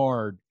real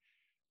hard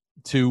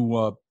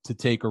to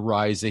take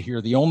Araiza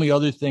here. The only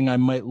other thing I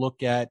might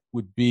look at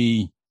would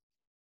be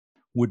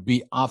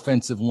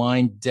offensive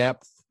line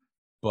depth,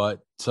 but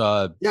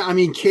yeah, I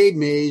mean, Cade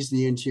Mays,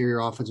 the interior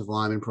offensive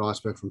lineman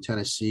prospect from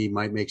Tennessee,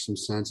 might make some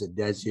sense.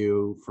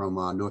 Adezu from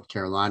North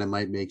Carolina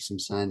might make some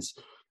sense.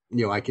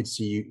 You know, I could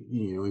see,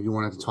 you know, if you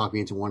wanted to talk me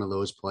into one of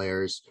those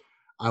players,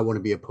 I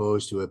wouldn't be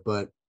opposed to it.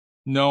 But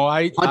no,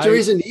 Hunter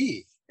is a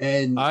need,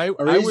 and I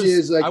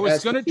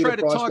was going to try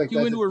to talk you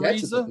into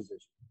Araiza.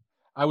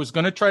 I was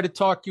going to try to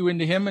talk you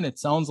into him, and it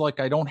sounds like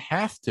I don't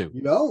have to.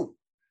 You don't.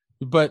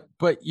 But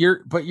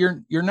you're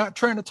not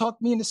trying to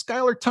talk me into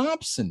Skylar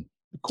Thompson,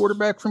 the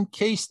quarterback from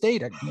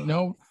K-State. But you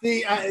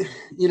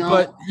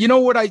know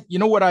what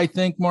I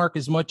think, Mark.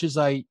 As much as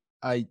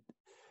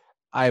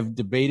I've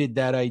debated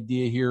that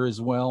idea here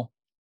as well,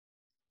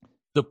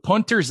 the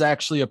punter's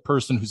actually a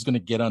person who's going to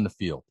get on the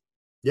field,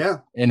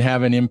 and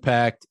have an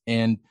impact.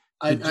 And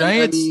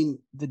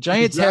the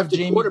Giants have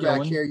Jamie quarterback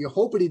Gillen here. You're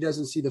hoping he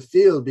doesn't see the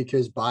field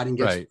because Biden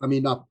gets. Right. I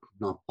mean, not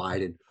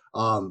Biden.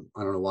 I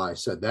don't know why I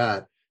said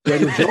that.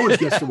 Daniel Jones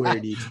gets to where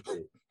he needs to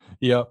be.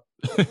 Yep.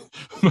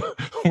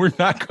 We're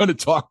not going to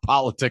talk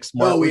politics,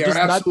 Mark. No, we are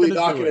absolutely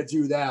not going to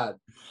do that.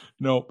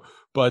 No,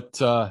 but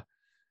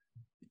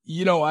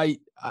you know, I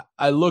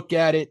look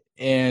at it,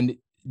 and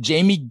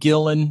Jamie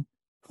Gillen,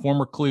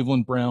 former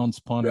Cleveland Browns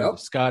punter, the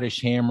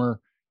Scottish Hammer,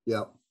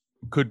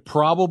 could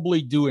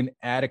probably do an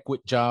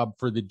adequate job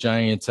for the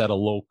Giants at a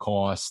low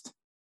cost.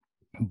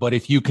 But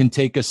if you can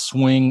take a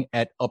swing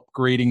at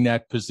upgrading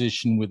that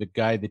position with a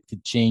guy that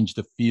could change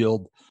the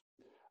field,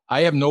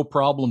 I have no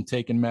problem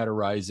taking Matt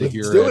Araiza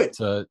here.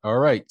 All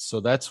right,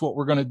 so that's what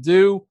we're going to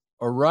do.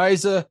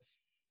 Araiza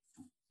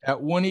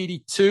at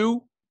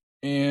 182,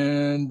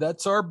 and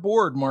that's our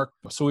board, Mark.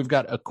 So we've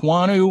got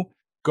Ekwonu,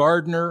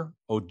 Gardner,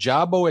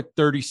 Ojabo at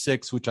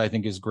 36, which I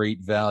think is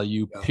great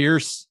value. Yeah.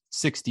 Pierce,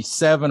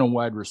 67, a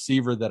wide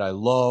receiver that I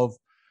love.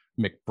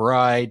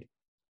 McBride,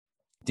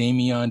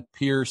 Dameon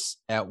Pierce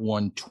at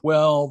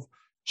 112.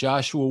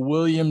 Joshua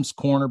Williams,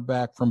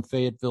 cornerback from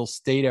Fayetteville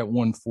State at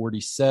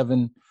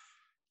 147.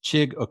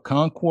 Chig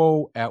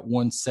Okonkwo at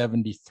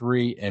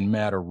 173, and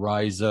Matt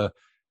Araiza,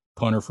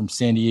 punter from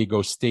San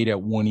Diego State,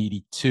 at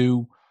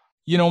 182.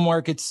 You know,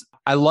 Mark,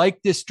 I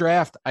like this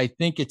draft. I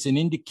think it's an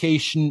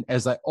indication,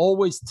 as I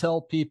always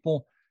tell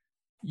people,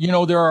 you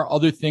know, there are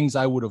other things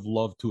I would have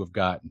loved to have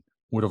gotten.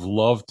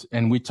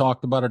 And we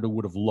talked about it, I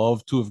would have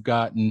loved to have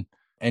gotten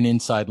an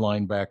inside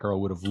linebacker. I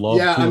would have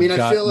loved to have gotten.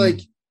 I feel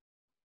like,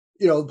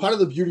 you know, part of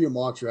the beauty of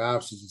mock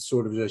drafts is it's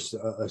sort of just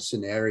a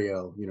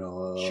scenario, you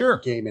know,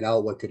 gaming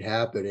out what could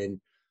happen. And,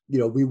 you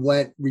know, we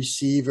went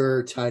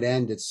receiver, tight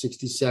end at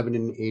 67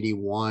 and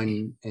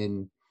 81.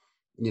 And,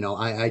 you know,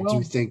 I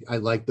do think I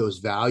like those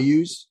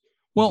values.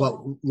 Well,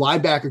 but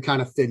linebacker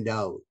kind of thinned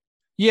out.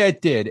 Yeah,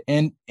 it did.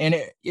 And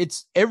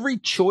it's every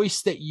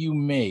choice that you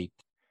make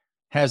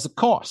has a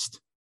cost.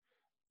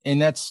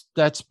 And that's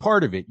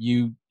part of it.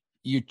 You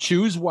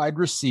choose wide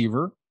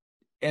receiver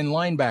and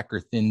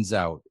linebacker thins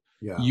out.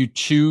 Yeah. You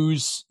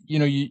choose,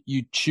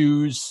 you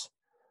choose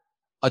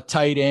a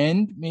tight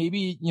end,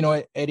 maybe,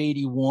 at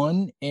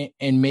 81,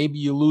 and maybe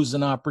you lose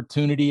an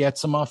opportunity at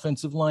some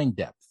offensive line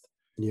depth.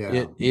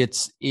 Yeah.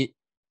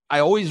 I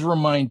always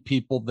remind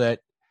people that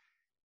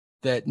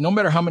no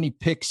matter how many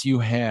picks you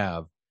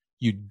have,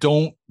 you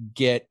don't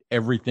get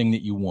everything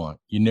that you want.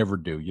 You never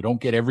do. You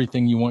don't get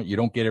everything you want. You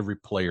don't get every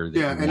player that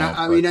you want. And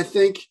I mean, I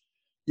think,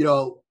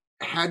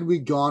 had we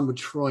gone with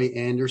Troy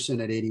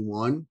Anderson at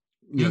 81,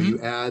 you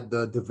add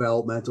the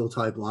developmental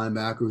type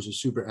linebacker who's a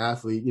super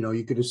athlete,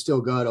 you could have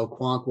still got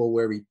Okonkwo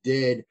where he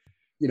did,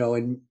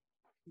 and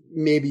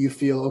maybe you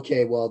feel,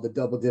 okay, well, the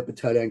double dip of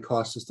tight end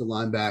costs us the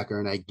linebacker.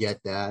 And I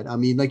get that. I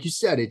mean, like you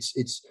said,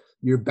 it's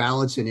your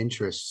balance and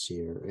interests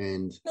here.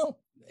 And no.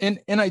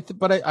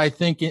 I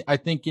think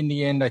in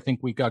the end, I think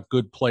we got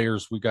good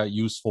players. We got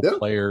useful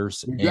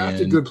players. We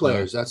drafted good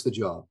players. That's the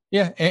job.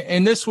 Yeah.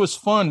 And this was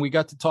fun. We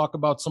got to talk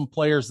about some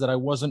players that I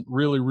wasn't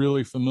really,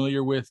 really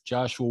familiar with.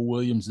 Joshua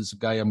Williams is a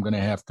guy I'm going to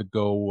have to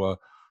go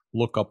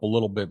look up a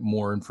little bit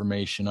more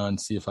information on,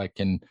 see if I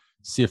can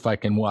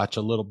watch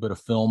a little bit of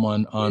film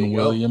on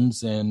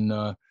Williams. And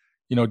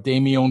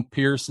Dameon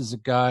Pierce is a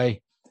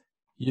guy,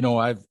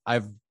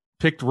 I've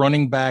picked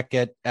running back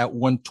at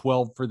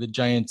 112 for the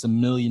Giants a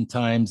million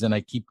times, and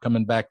I keep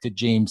coming back to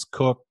James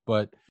Cook,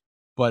 but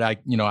I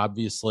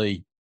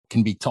obviously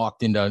can be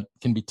talked into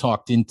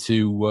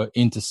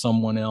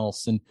someone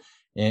else,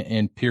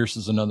 and Pierce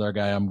is another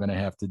guy I'm going to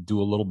have to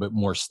do a little bit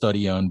more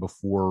study on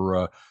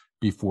before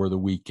the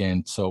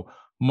weekend. So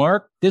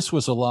Mark, this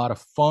was a lot of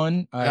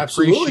fun.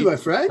 Absolutely, my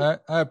friend.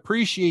 I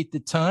appreciate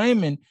the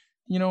time, and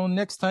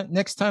next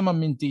time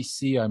I'm in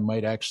DC, I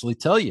might actually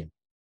tell you.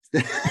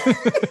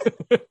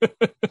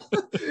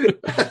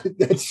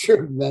 That's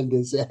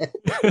tremendous.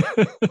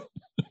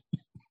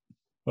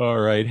 All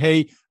right.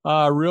 Hey,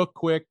 real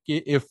quick,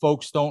 if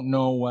folks don't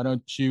know, why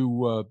don't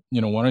you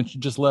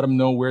just let them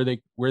know where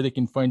they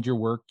can find your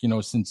work?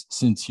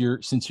 Since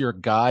you're a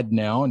god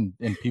now, and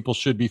people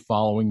should be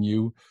following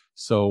you.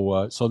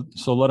 So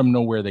let them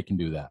know where they can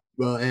do that.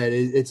 Well, Ed,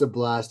 it's a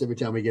blast every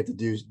time we get to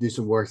do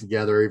some work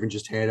together, or even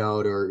just hang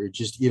out, or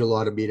just eat a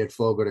lot of meat at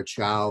Fogo de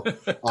Chao.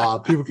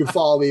 People can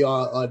follow me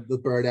on the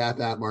Bird app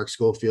at Mark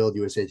Schofield,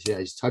 USA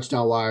Today's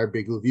Touchdown Wire,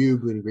 Big Blue View,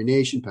 Blue and Green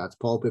Nation, Pat's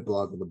Pulpit,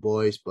 Blog with the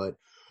Boys. But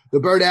the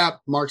Bird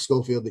app, Mark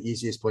Schofield, the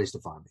easiest place to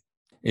find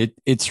me.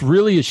 It's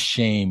really a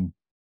shame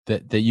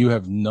that you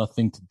have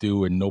nothing to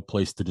do and no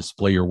place to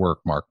display your work,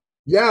 Mark.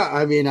 Yeah,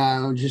 I mean,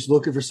 I'm just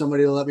looking for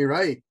somebody to let me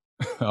write.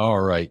 All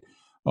right.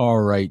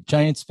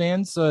 Giants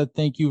fans,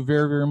 thank you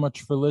very, very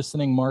much for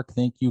listening. Mark,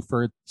 thank you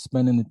for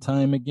spending the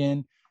time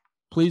again.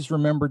 Please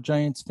remember,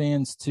 Giants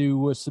fans,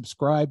 to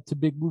subscribe to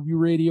Big Blue View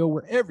Radio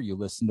wherever you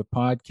listen to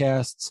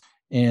podcasts,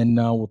 and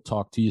we'll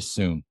talk to you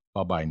soon.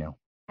 Bye-bye now.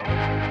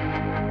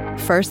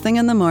 First thing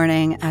in the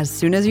morning, as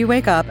soon as you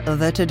wake up,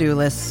 the to-do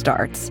list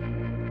starts.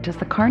 Does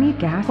the car need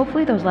gas?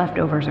 Hopefully those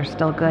leftovers are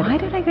still good. Why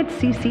did I get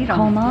CC'd on?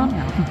 Call Mom?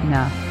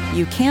 No.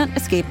 You can't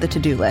escape the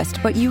to-do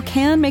list, but you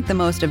can make the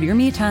most of your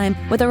me time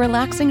with a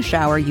relaxing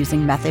shower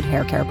using Method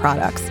Hair Care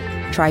products.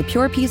 Try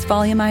Pure Peace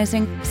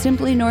Volumizing,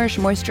 Simply Nourish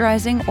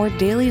Moisturizing, or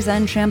Daily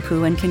Zen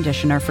Shampoo and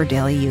Conditioner for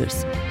daily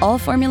use. All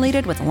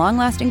formulated with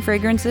long-lasting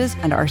fragrances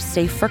and are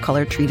safe for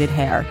color-treated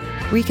hair.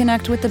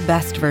 Reconnect with the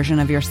best version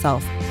of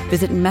yourself.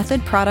 Visit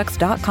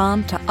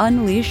methodproducts.com to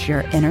unleash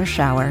your inner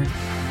shower.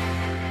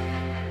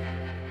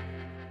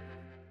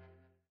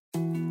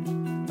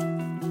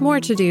 More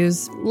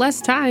to-dos,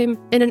 less time,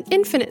 and an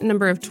infinite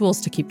number of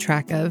tools to keep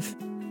track of.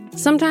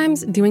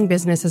 Sometimes doing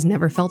business has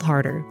never felt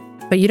harder,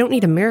 but you don't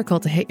need a miracle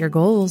to hit your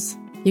goals.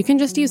 You can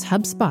just use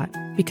HubSpot,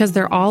 because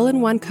their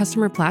all-in-one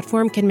customer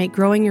platform can make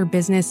growing your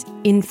business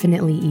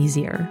infinitely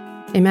easier.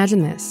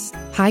 Imagine this: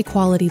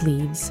 high-quality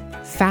leads,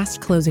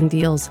 fast closing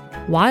deals,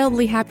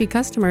 wildly happy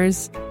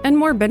customers, and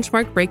more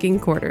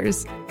benchmark-breaking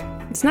quarters.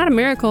 It's not a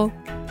miracle,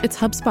 it's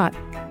HubSpot.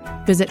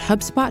 Visit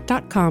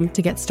HubSpot.com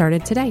to get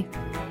started today.